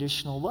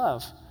unconditional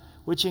love,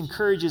 which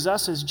encourages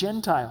us as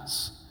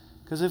Gentiles.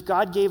 Because if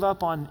God gave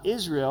up on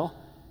Israel,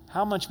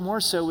 how much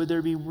more so would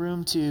there be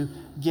room to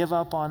give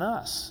up on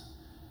us?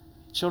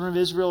 Children of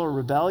Israel are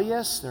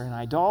rebellious, they're in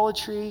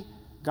idolatry.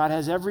 God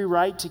has every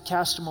right to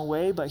cast them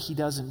away, but he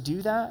doesn't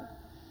do that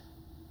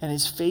and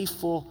is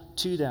faithful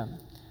to them.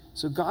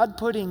 So God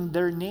putting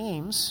their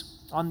names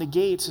on the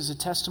gates is a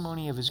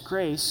testimony of his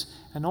grace,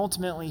 and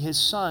ultimately his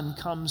son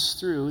comes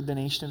through the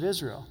nation of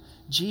Israel.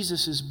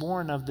 Jesus is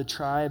born of the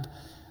tribe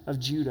of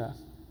Judah.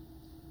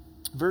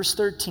 Verse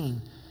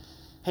 13,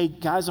 hey,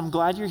 guys, I'm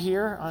glad you're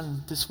here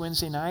on this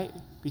Wednesday night,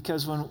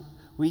 because when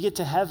we get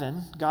to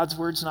heaven, God's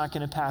word's not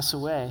going to pass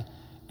away,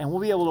 and we'll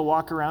be able to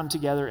walk around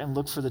together and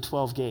look for the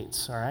 12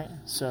 gates, all right?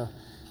 So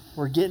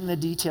we're getting the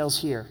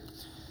details here.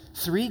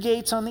 3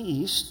 gates on the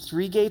east,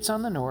 3 gates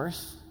on the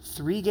north,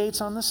 3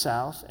 gates on the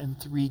south, and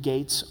 3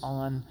 gates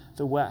on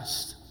the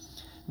west.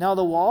 Now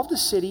the wall of the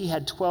city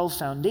had 12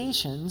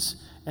 foundations,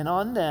 and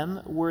on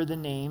them were the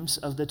names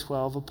of the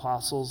 12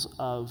 apostles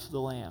of the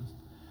Lamb.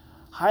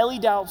 Highly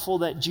doubtful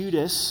that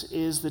Judas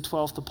is the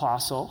 12th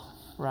apostle,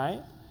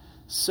 right?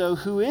 So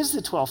who is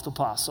the 12th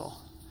apostle?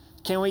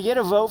 Can we get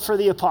a vote for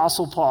the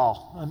Apostle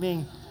Paul? I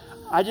mean,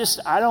 I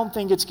don't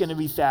think it's going to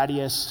be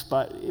Thaddeus,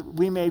 but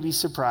we may be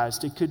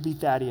surprised. It could be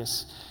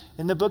Thaddeus.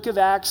 In the book of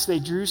Acts, they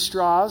drew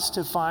straws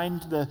to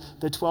find the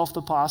 12th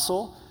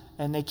apostle,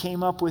 and they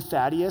came up with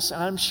Thaddeus.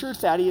 And I'm sure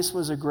Thaddeus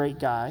was a great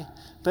guy,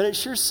 but it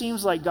sure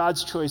seems like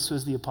God's choice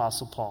was the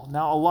Apostle Paul.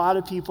 Now, a lot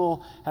of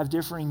people have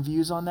differing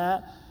views on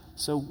that.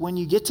 So when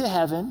you get to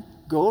heaven,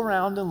 go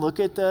around and look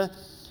at the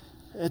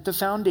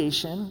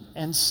foundation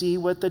and see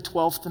what the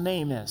 12th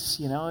name is.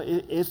 You know,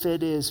 if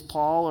it is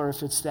Paul or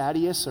if it's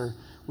Thaddeus, or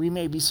we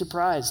may be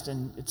surprised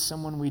and it's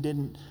someone we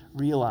didn't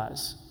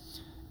realize.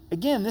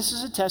 Again, this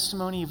is a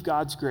testimony of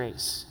God's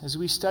grace. As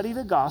we study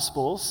the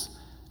Gospels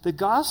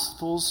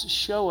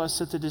show us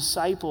that the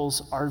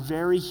disciples are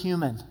very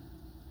human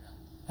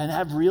and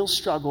have real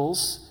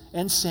struggles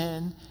and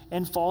sin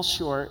and fall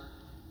short.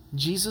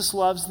 Jesus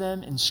loves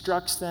them,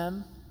 instructs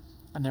them,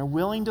 and they're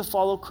willing to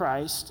follow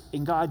Christ,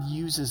 and God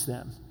uses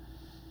them.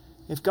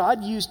 If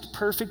God used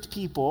perfect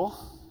people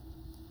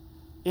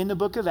in the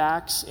book of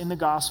Acts, in the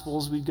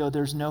Gospels, we'd go,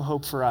 there's no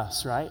hope for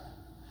us, right?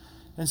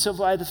 And so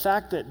by the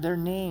fact that their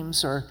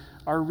names are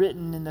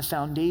written in the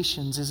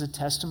foundations is a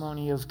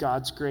testimony of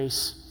God's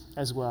grace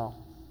as well.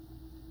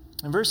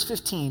 In verse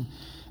 15,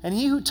 and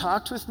he who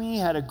talked with me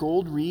had a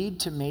gold reed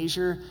to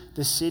measure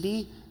the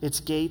city, its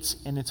gates,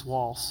 and its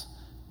walls.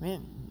 I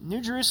mean,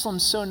 New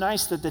Jerusalem's so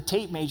nice that the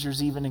tape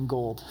measure's even in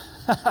gold.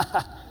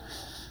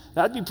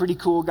 That'd be pretty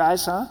cool,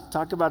 guys, huh?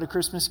 Talk about a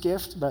Christmas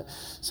gift. But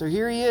so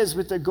here he is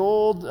with the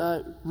gold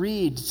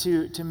reed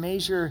to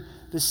measure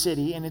the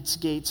city and its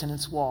gates and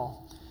its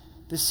wall.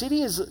 The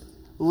city is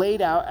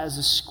laid out as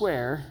a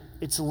square.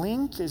 Its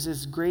length is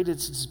as great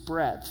as its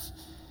breadth.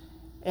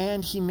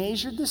 And he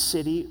measured the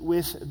city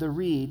with the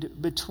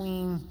reed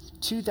between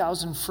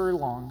 2,000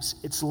 furlongs.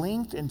 Its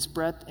length and its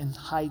breadth and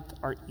height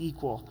are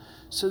equal.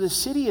 So the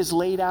city is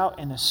laid out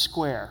in a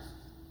square.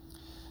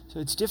 So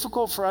it's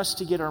difficult for us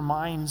to get our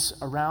minds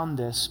around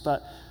this,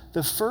 but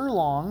the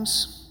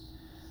furlongs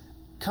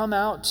come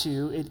out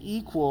to, it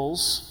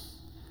equals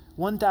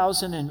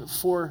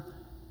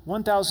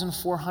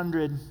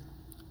 1,400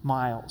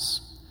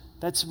 miles.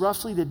 That's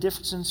roughly the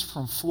distance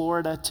from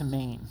Florida to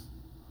Maine.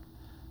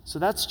 So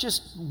that's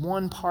just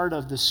one part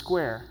of the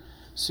square.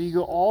 So you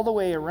go all the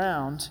way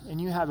around and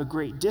you have a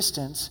great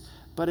distance,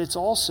 but it's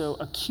also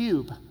a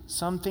cube.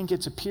 Some think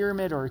it's a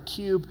pyramid or a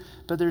cube,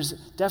 but there's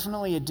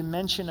definitely a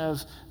dimension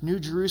of New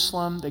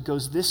Jerusalem that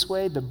goes this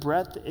way. The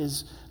breadth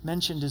is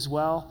mentioned as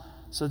well.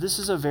 So this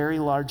is a very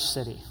large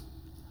city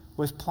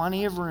with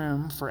plenty of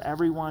room for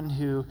everyone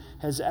who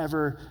has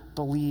ever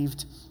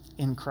believed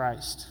in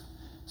Christ.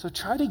 So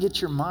try to get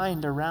your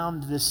mind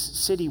around this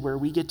city where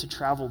we get to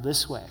travel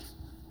this way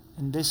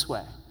and this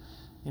way.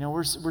 You know,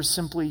 we're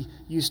simply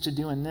used to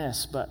doing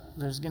this, but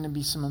there's going to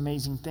be some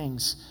amazing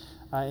things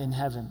in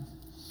heaven.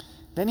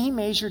 Then he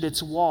measured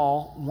its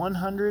wall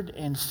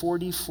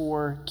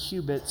 144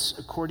 cubits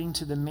according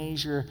to the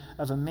measure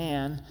of a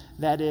man,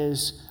 that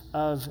is,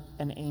 of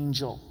an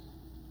angel.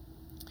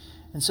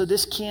 And so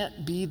this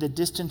can't be the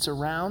distance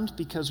around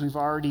because we've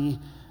already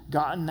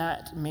gotten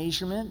that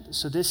measurement.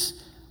 So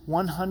this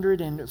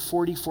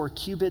 144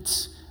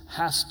 cubits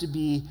has to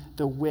be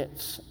the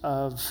width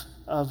of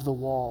the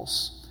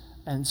walls.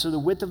 And so the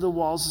width of the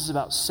walls is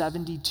about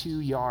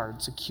 72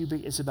 yards. A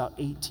cubit is about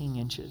 18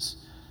 inches.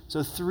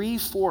 So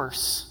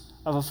 3/4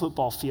 of a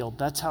football field.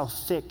 That's how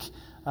thick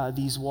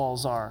these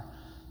walls are.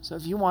 So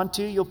if you want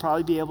to, you'll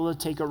probably be able to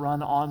take a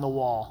run on the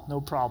wall.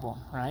 No problem,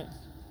 right?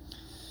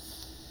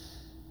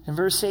 In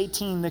verse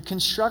 18, the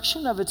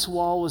construction of its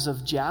wall was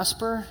of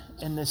jasper,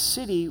 and the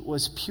city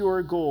was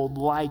pure gold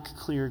like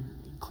clear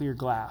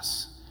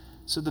glass.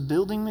 So the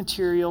building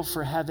material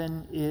for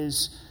heaven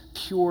is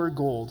pure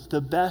gold,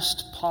 the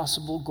best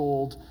possible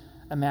gold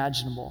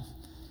imaginable.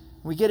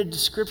 We get a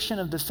description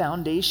of the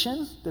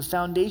foundation. The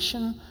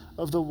foundation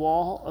of the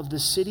wall of the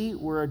city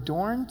were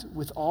adorned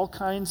with all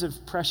kinds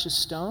of precious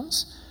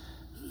stones.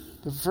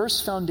 The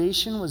first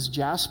foundation was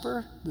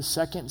jasper, the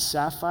second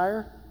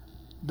ssapphire,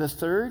 the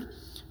third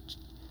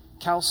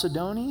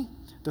chalcedony,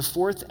 the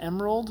fourth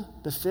emerald,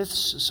 the fifth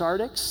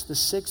sardonyx, the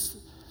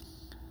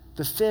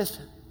fifth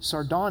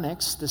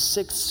sardonyx, the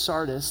sixth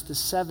sardis, the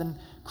seventh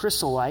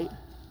chrysolite.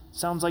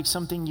 Sounds like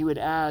something you would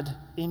add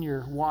in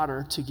your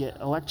water to get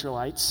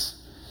electrolytes.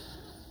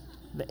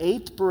 The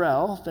eighth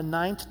beryl, the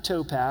ninth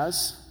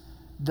topaz,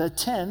 the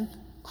 10th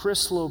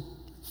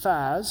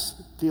chrysoprase,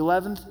 the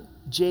 11th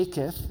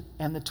jacinth,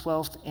 and the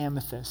 12th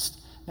amethyst.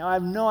 Now, I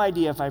have no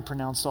idea if I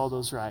pronounced all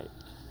those right,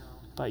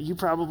 but you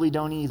probably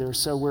don't either,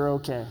 so we're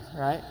okay,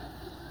 right?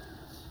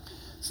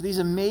 So these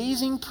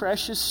amazing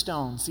precious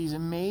stones, these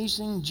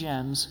amazing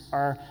gems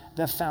are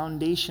the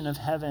foundation of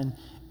heaven,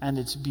 and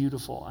it's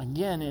beautiful.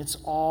 Again, it's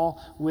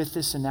all with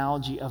this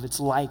analogy of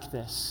it's like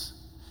this.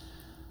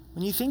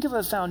 When you think of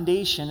a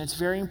foundation, it's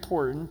very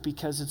important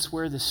because it's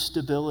where the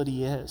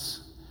stability is.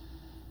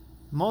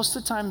 Most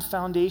of the time,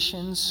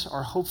 foundations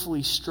are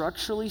hopefully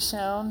structurally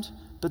sound,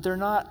 but they're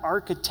not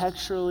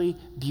architecturally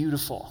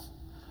beautiful.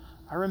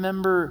 I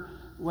remember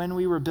when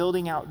we were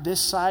building out this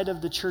side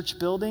of the church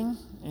building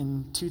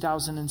in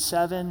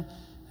 2007, and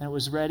it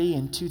was ready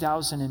in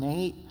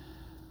 2008.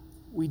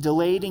 We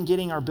delayed in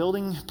getting our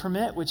building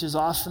permit, which is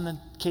often the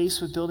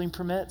case with building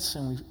permits,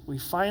 and we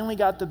finally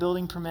got the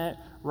building permit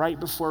right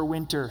before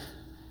winter.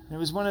 And it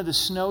was one of the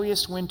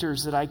snowiest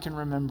winters that I can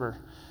remember.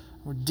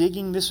 We're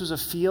digging, this was a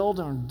field,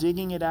 and we're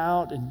digging it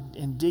out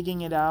and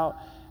digging it out,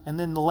 and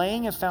then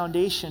laying a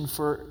foundation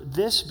for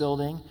this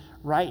building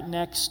right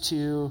next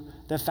to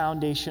the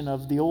foundation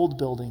of the old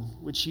building,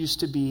 which used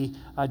to be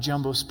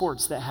Jumbo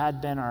Sports, that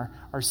had been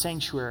our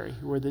sanctuary,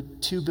 where the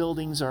two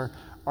buildings are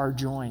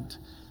joined.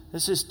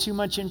 This is too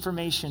much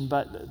information,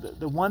 but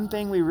the one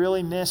thing we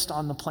really missed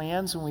on the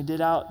plans when we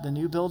did out the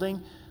new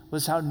building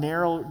was how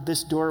narrow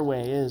this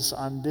doorway is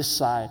on this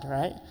side,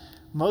 right?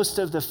 Most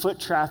of the foot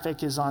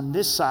traffic is on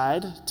this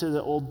side to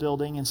the old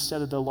building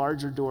instead of the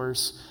larger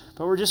doors.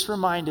 But we're just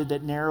reminded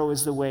that narrow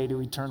is the way to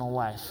eternal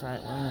life,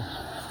 right?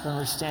 When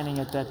we're standing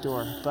at that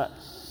door. But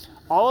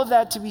all of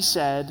that to be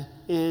said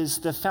is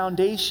the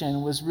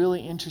foundation was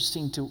really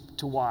interesting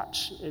to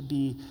watch it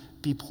be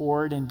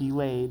poured and be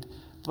laid.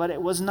 But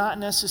it was not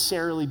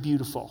necessarily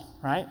beautiful,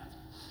 right?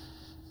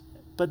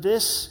 But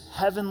this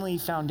heavenly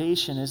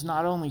foundation is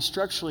not only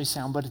structurally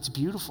sound, but it's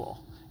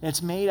beautiful.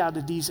 It's made out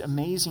of these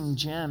amazing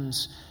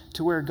gems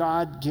to where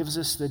God gives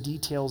us the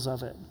details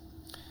of it.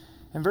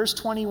 In verse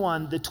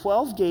 21, the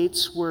 12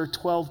 gates were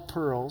 12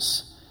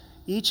 pearls.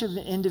 Each of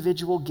the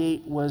individual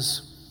gate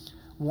was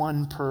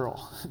 1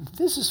 pearl.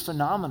 This is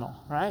phenomenal,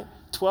 right?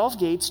 12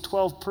 gates,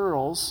 12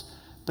 pearls,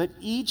 but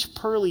each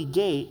pearly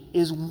gate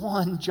is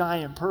 1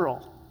 giant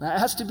pearl. That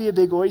has to be a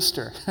big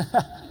oyster.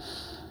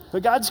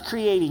 But God's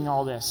creating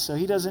all this, so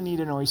he doesn't need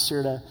an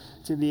oyster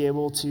to be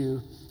able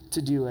to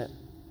do it.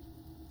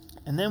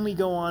 And then we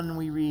go on and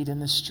we read, and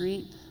the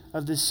street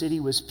of the city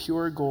was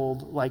pure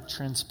gold like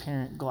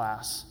transparent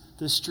glass.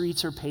 The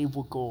streets are paved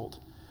with gold.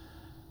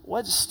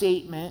 What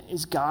statement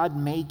is God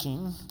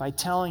making by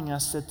telling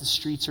us that the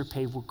streets are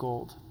paved with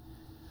gold?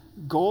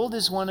 Gold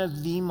is one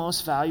of the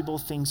most valuable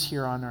things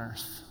here on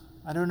earth.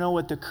 I don't know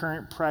what the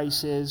current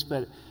price is,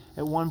 but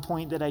at one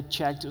point that I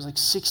checked, it was like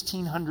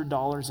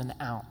 $1,600 an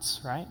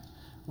ounce, right?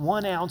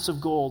 1 ounce of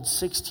gold,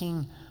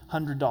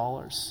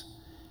 $1,600.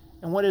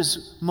 And what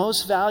is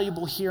most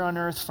valuable here on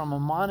earth from a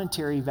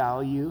monetary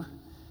value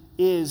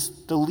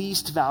is the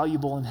least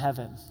valuable in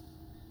heaven.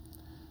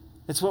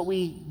 It's what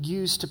we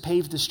use to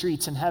pave the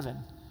streets in heaven.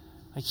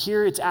 Like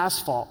here it's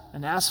asphalt,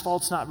 and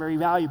asphalt's not very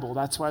valuable.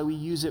 That's why we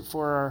use it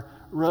for our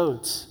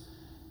roads.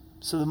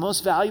 So the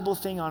most valuable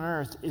thing on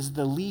earth is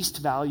the least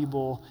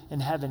valuable in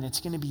heaven. It's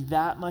going to be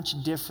that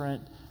much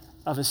different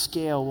of a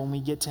scale when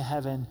we get to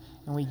heaven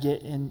and we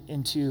get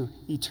into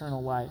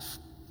eternal life.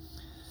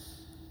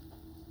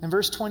 In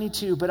verse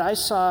 22, but I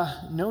saw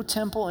no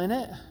temple in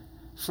it,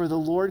 for the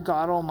Lord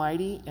God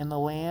Almighty and the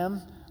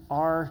Lamb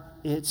are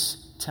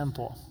its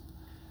temple.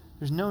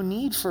 There's no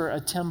need for a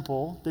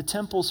temple. The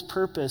temple's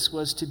purpose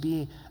was to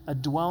be a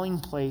dwelling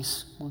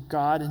place with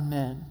God and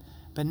men.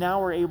 But now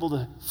we're able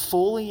to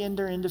fully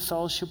enter into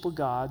fellowship with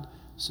God,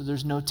 so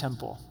there's no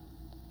temple.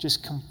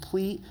 Just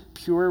complete,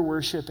 pure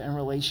worship and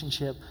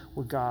relationship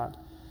with God.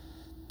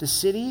 The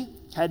city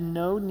had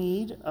no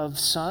need of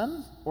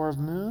sun or of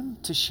moon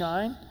to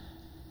shine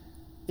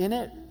in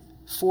it,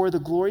 for the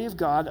glory of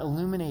God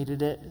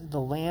illuminated it. The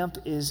lamp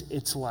is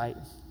its light.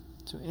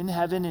 So in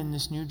heaven, in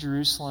this new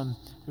Jerusalem,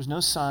 there's no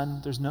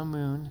sun, there's no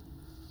moon.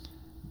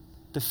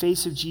 The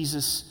face of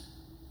Jesus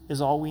is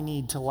all we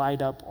need to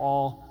light up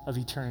all of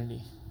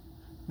eternity.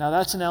 Now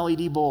that's an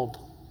LED bulb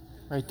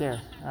right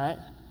there, all right?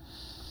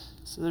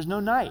 So there's no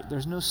night,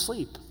 there's no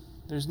sleep.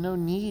 There's no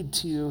need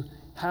to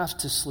have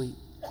to sleep.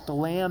 The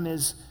Lamb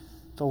is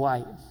the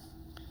light.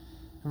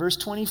 In verse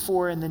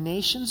 24, and the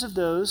nations of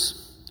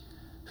those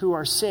who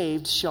are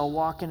saved shall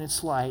walk in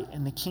its light,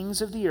 and the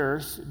kings of the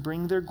earth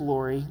bring their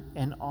glory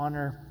and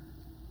honor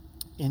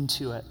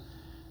into it.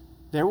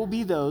 There will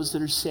be those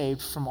that are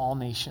saved from all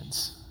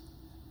nations.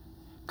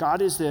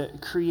 God is the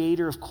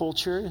creator of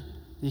culture,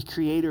 the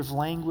creator of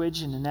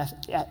language and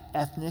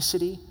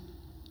ethnicity.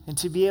 And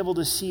to be able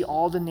to see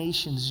all the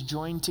nations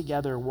joined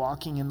together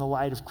walking in the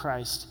light of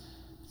Christ,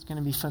 it's going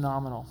to be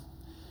phenomenal.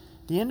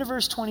 The end of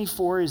verse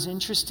 24 is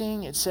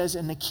interesting. It says,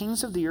 and the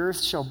kings of the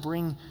earth shall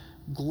bring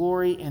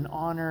glory and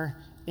honor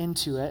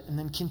into it. And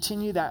then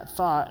continue that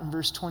thought in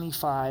verse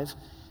 25.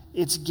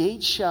 Its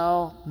gates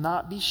shall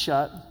not be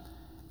shut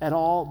at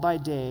all by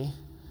day.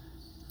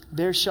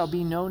 There shall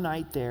be no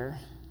night there.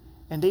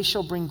 and they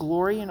shall bring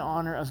glory and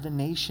honor of the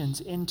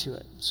nations into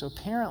it. So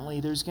apparently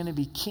there's going to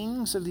be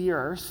kings of the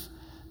earth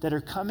that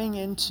are coming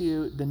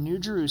into the New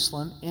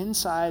Jerusalem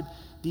inside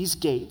these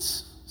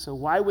gates. So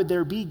why would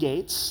there be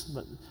gates?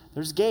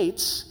 There's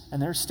gates,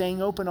 and they're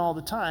staying open all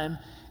the time.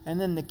 And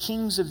then the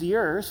kings of the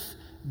earth,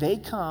 they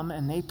come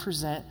and they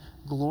present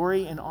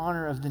glory and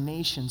honor of the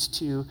nations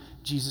to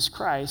Jesus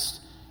Christ.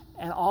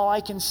 And all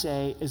I can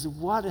say is,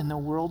 what in the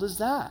world is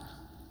that?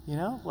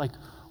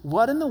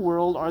 What in the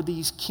world are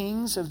these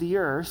kings of the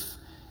earth,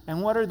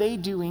 and what are they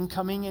doing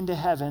coming into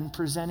heaven,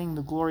 presenting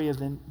the glory of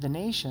the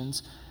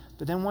nations?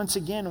 But then once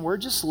again, we're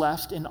just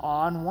left in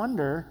awe and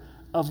wonder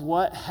of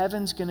what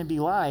heaven's going to be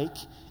like,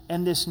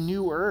 and this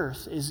new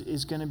earth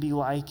is going to be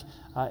like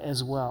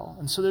as well.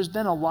 And so there's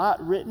been a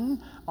lot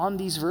written on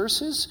these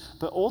verses,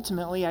 but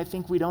ultimately I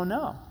think we don't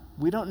know.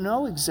 We don't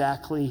know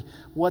exactly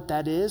what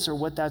that is or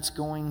what that's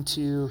going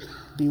to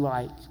be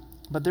like.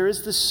 But there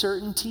is this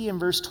certainty in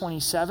verse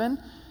 27,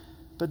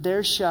 but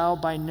there shall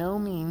by no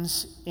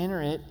means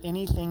enter it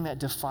anything that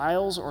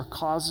defiles or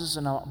causes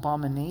an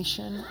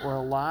abomination or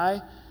a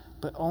lie,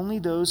 but only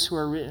those who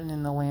are written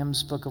in the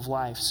Lamb's book of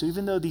life. So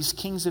even though these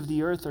kings of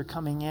the earth are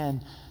coming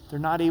in, they're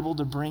not able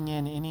to bring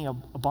in any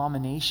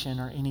abomination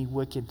or any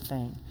wicked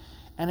thing.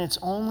 And it's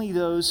only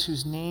those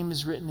whose name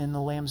is written in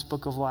the Lamb's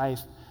book of life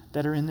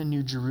that are in the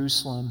New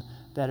Jerusalem,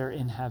 that are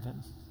in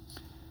heaven.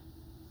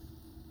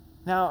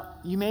 Now,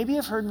 you maybe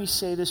have heard me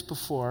say this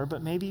before,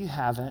 but maybe you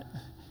haven't,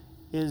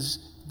 is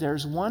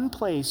there's one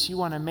place you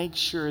want to make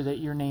sure that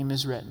your name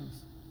is written.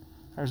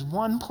 There's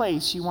one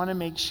place you want to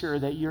make sure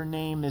that your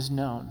name is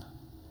known,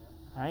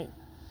 right?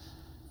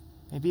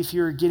 Maybe if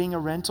you're getting a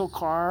rental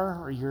car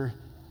or you're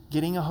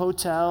getting a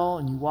hotel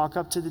and you walk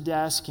up to the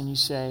desk and you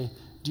say,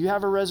 do you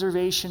have a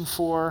reservation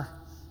for,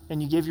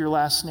 and you give your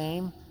last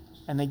name,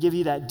 and they give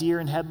you that deer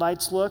in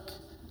headlights look.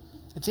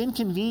 It's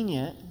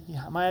inconvenient. You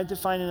might have to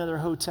find another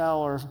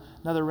hotel or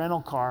another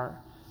rental car.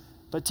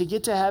 But to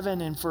get to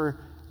heaven and for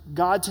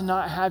God to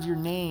not have your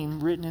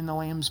name written in the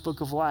Lamb's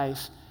book of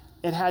life,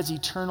 it has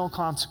eternal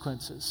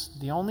consequences.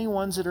 The only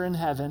ones that are in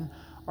heaven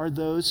are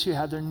those who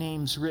have their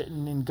names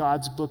written in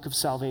God's book of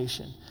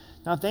salvation.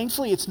 Now,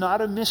 thankfully, it's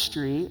not a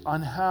mystery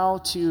on how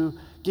to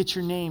get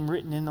your name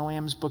written in the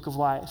Lamb's book of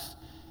life.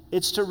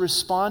 It's to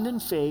respond in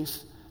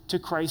faith to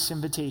Christ's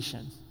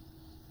invitation.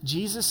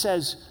 Jesus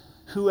says,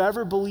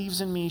 whoever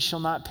believes in me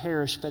shall not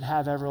perish but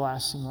have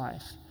everlasting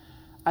life.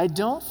 I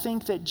don't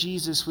think that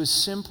Jesus was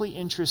simply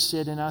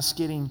interested in us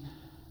getting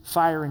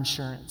fire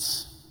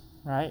insurance,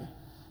 right?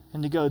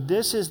 And to go,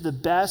 this is the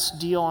best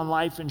deal on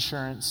life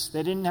insurance.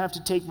 They didn't have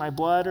to take my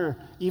blood or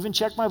even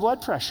check my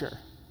blood pressure,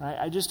 right?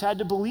 I just had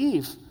to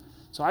believe.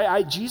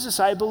 So Jesus,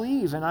 I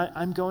believe, and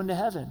I'm going to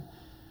heaven.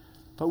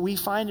 But we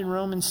find in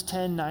Romans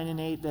 10, 9 and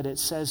 8 that it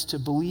says to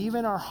believe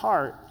in our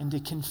heart and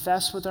to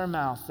confess with our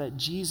mouth that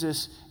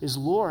Jesus is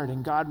Lord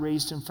and God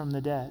raised him from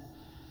the dead.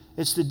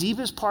 It's the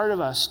deepest part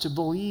of us to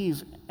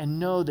believe and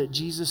know that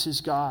Jesus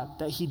is God,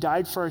 that he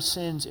died for our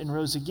sins and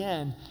rose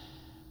again,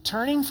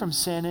 turning from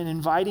sin and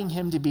inviting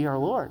him to be our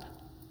Lord,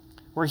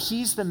 where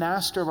he's the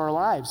master of our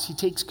lives. He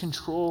takes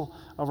control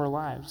of our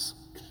lives.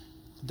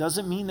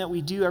 Doesn't mean that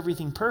we do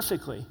everything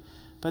perfectly,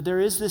 but there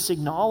is this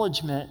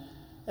acknowledgement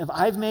of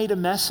I've made a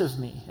mess of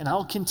me, and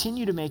I'll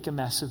continue to make a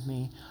mess of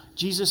me.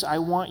 Jesus, I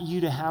want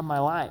you to have my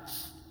life.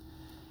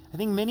 I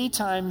think many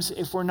times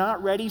if we're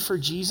not ready for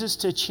Jesus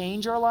to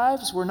change our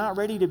lives, we're not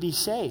ready to be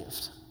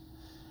saved.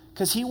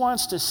 Because he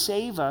wants to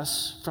save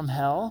us from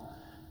hell,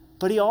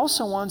 but he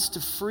also wants to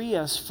free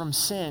us from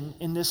sin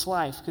in this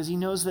life, because he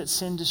knows that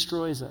sin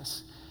destroys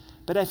us.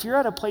 But if you're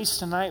at a place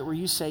tonight where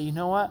you say, you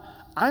know what,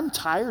 I'm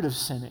tired of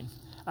sinning.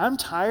 I'm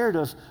tired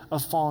of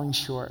falling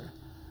short.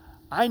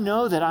 I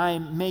know that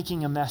I'm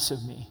making a mess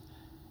of me,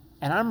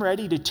 and I'm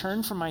ready to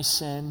turn from my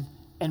sin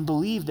and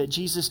believe that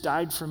Jesus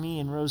died for me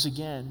and rose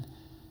again.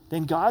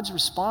 Then God's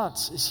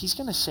response is he's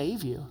going to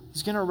save you.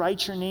 He's going to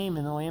write your name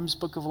in the Lamb's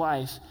book of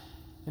life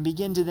and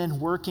begin to then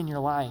work in your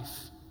life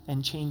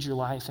and change your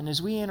life. And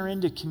as we enter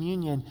into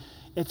communion,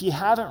 if you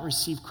haven't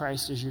received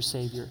Christ as your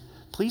Savior,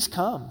 please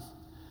come.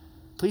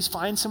 Please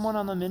find someone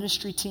on the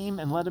ministry team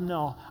and let them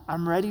know,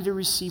 I'm ready to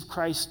receive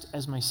Christ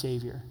as my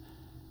Savior.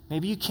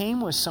 Maybe you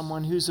came with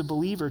someone who's a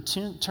believer.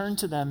 Turn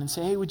to them and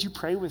say, hey, would you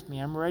pray with me?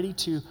 I'm ready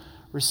to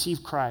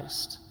receive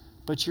Christ.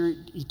 But your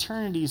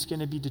eternity is going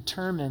to be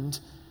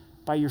determined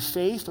by your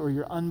faith or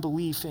your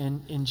unbelief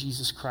in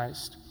Jesus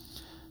Christ.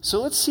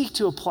 So let's seek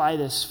to apply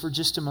this for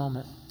just a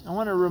moment. I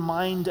want to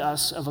remind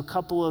us of a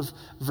couple of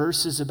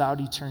verses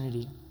about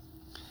eternity.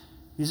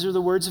 These are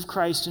the words of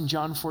Christ in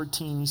John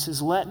 14. He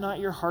says, let not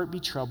your heart be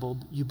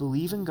troubled. You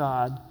believe in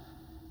God.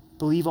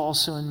 Believe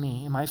also in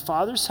me. In my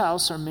Father's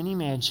house are many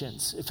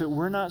mansions. If it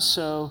were not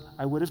so,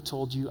 I would have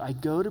told you, I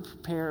go to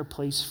prepare a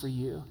place for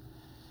you.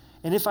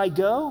 And if I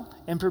go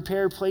and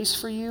prepare a place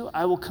for you,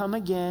 I will come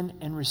again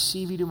and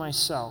receive you to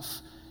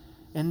myself.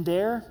 And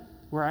there,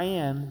 where I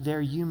am,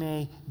 there you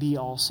may be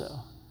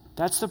also.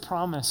 That's the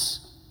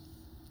promise.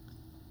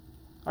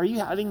 Are you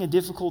having a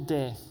difficult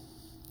day?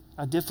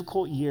 A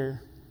difficult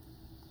year?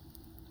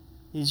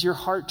 Is your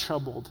heart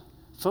troubled?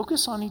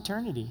 Focus on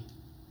eternity.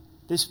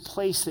 This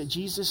place that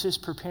Jesus is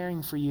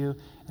preparing for you,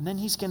 and then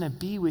he's going to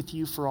be with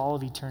you for all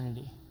of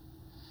eternity.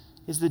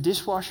 Is the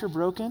dishwasher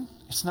broken?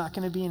 It's not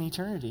going to be in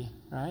eternity,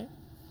 right?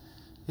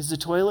 Is the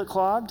toilet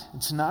clogged?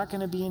 It's not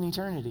going to be in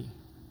eternity.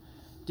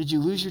 Did you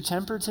lose your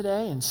temper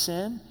today and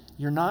sin?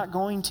 You're not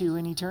going to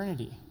in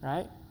eternity,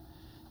 right?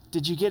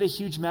 Did you get a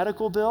huge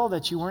medical bill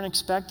that you weren't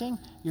expecting?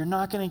 You're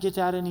not going to get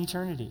that in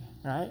eternity,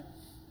 right?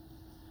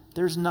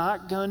 There's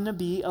not going to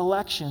be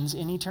elections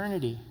in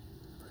eternity.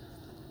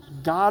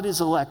 God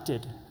is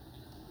elected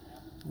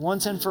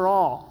once and for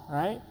all,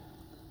 right?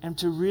 And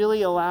to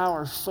really allow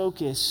our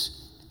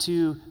focus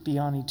to be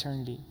on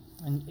eternity.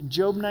 In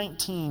Job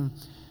 19,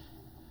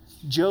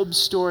 Job's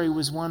story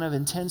was one of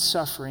intense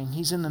suffering.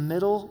 He's in the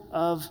middle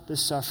of the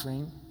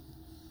suffering.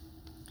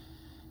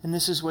 And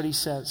this is what he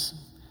says.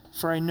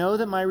 For I know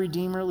that my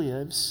Redeemer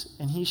lives,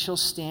 and he shall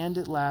stand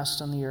at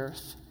last on the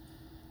earth.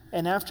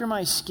 And after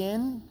my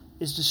skin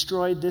is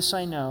destroyed, this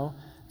I know,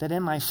 that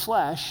in my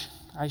flesh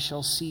I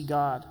shall see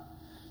God,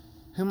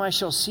 whom I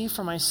shall see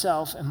for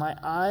myself, and my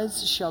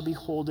eyes shall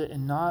behold it,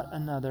 and not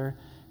another,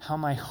 how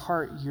my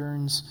heart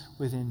yearns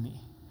within me.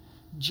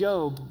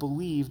 Job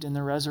believed in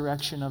the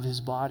resurrection of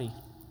his body.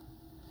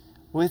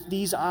 With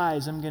these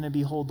eyes, I'm going to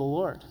behold the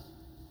Lord.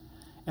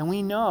 And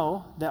we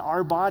know that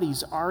our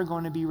bodies are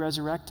going to be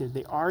resurrected.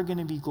 They are going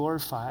to be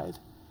glorified,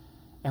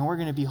 and we're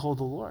going to behold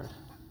the Lord.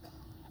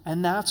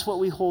 And that's what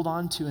we hold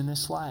on to in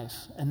this life.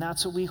 And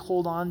that's what we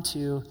hold on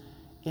to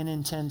in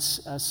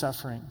intense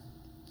suffering.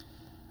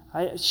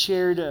 I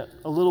shared a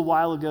little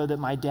while ago that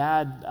my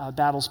dad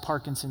battles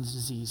Parkinson's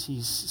disease.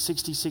 He's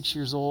 66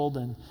 years old,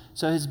 and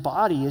so his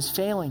body is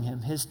failing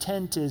him. His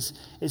tent is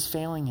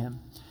failing him.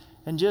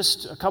 And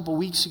just a couple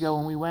weeks ago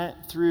when we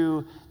went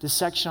through the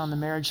section on the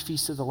marriage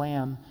feast of the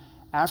Lamb,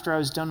 after I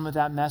was done with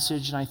that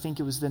message, and I think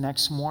it was the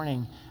next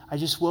morning, I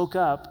just woke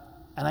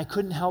up and I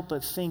couldn't help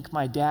but think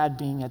my dad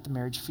being at the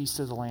marriage feast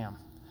of the Lamb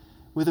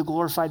with a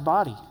glorified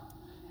body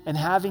and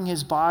having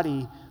his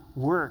body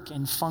work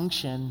and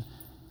function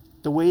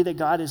the way that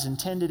God has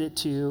intended it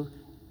to,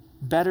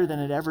 better than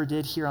it ever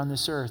did here on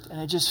this earth. And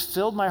it just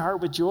filled my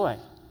heart with joy.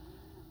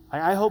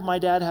 I hope my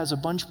dad has a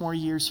bunch more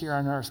years here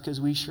on earth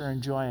because we sure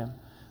enjoy him.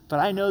 But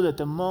I know that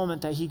the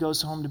moment that he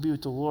goes home to be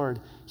with the Lord,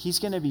 he's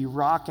going to be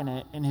rocking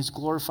it in his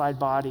glorified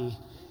body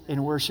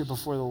in worship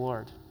before the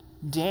Lord.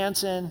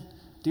 Dancing,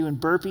 doing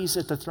burpees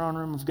at the throne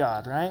room of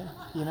God, right?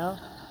 You know?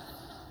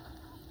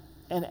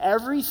 And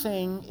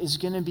everything is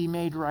going to be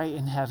made right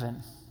in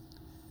heaven.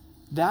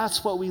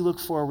 That's what we look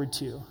forward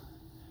to.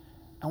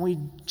 And we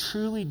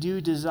truly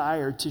do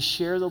desire to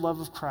share the love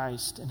of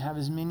Christ and have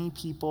as many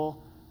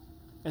people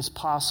as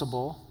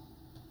possible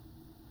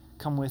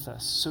come with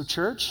us. So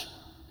church,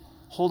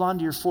 hold on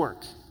to your fork.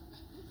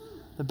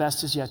 The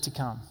best is yet to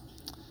come.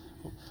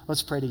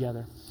 Let's pray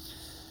together.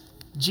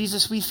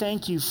 Jesus, we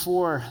thank you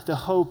for the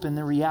hope and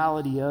the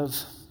reality of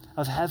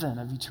heaven,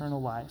 of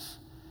eternal life.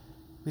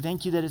 We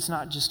thank you that it's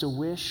not just a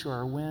wish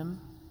or a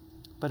whim,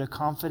 but a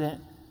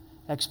confident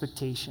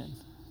expectation.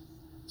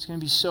 It's going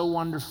to be so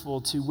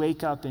wonderful to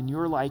wake up in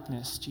your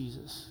likeness,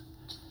 Jesus,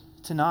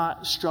 to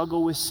not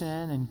struggle with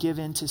sin and give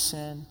in to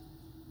sin,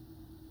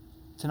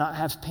 to not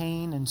have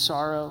pain and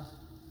sorrow.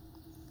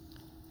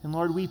 And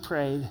Lord, we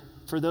pray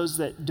for those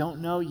that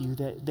don't know you,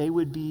 that they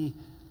would be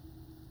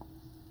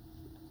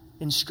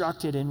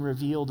instructed and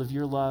revealed of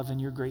your love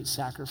and your great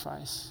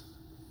sacrifice.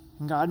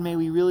 And God, may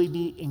we really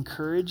be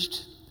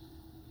encouraged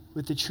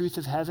with the truth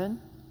of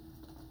heaven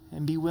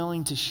and be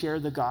willing to share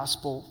the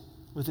gospel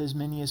with as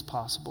many as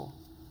possible.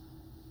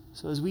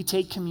 So as we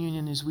take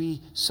communion, as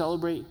we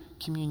celebrate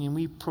communion,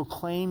 we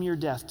proclaim your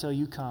death till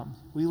you come.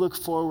 We look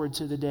forward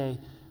to the day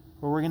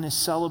where we're going to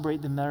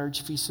celebrate the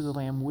marriage feast of the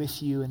Lamb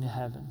with you in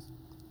heaven.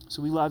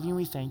 So we love you and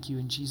we thank you.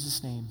 In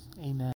Jesus' name, amen.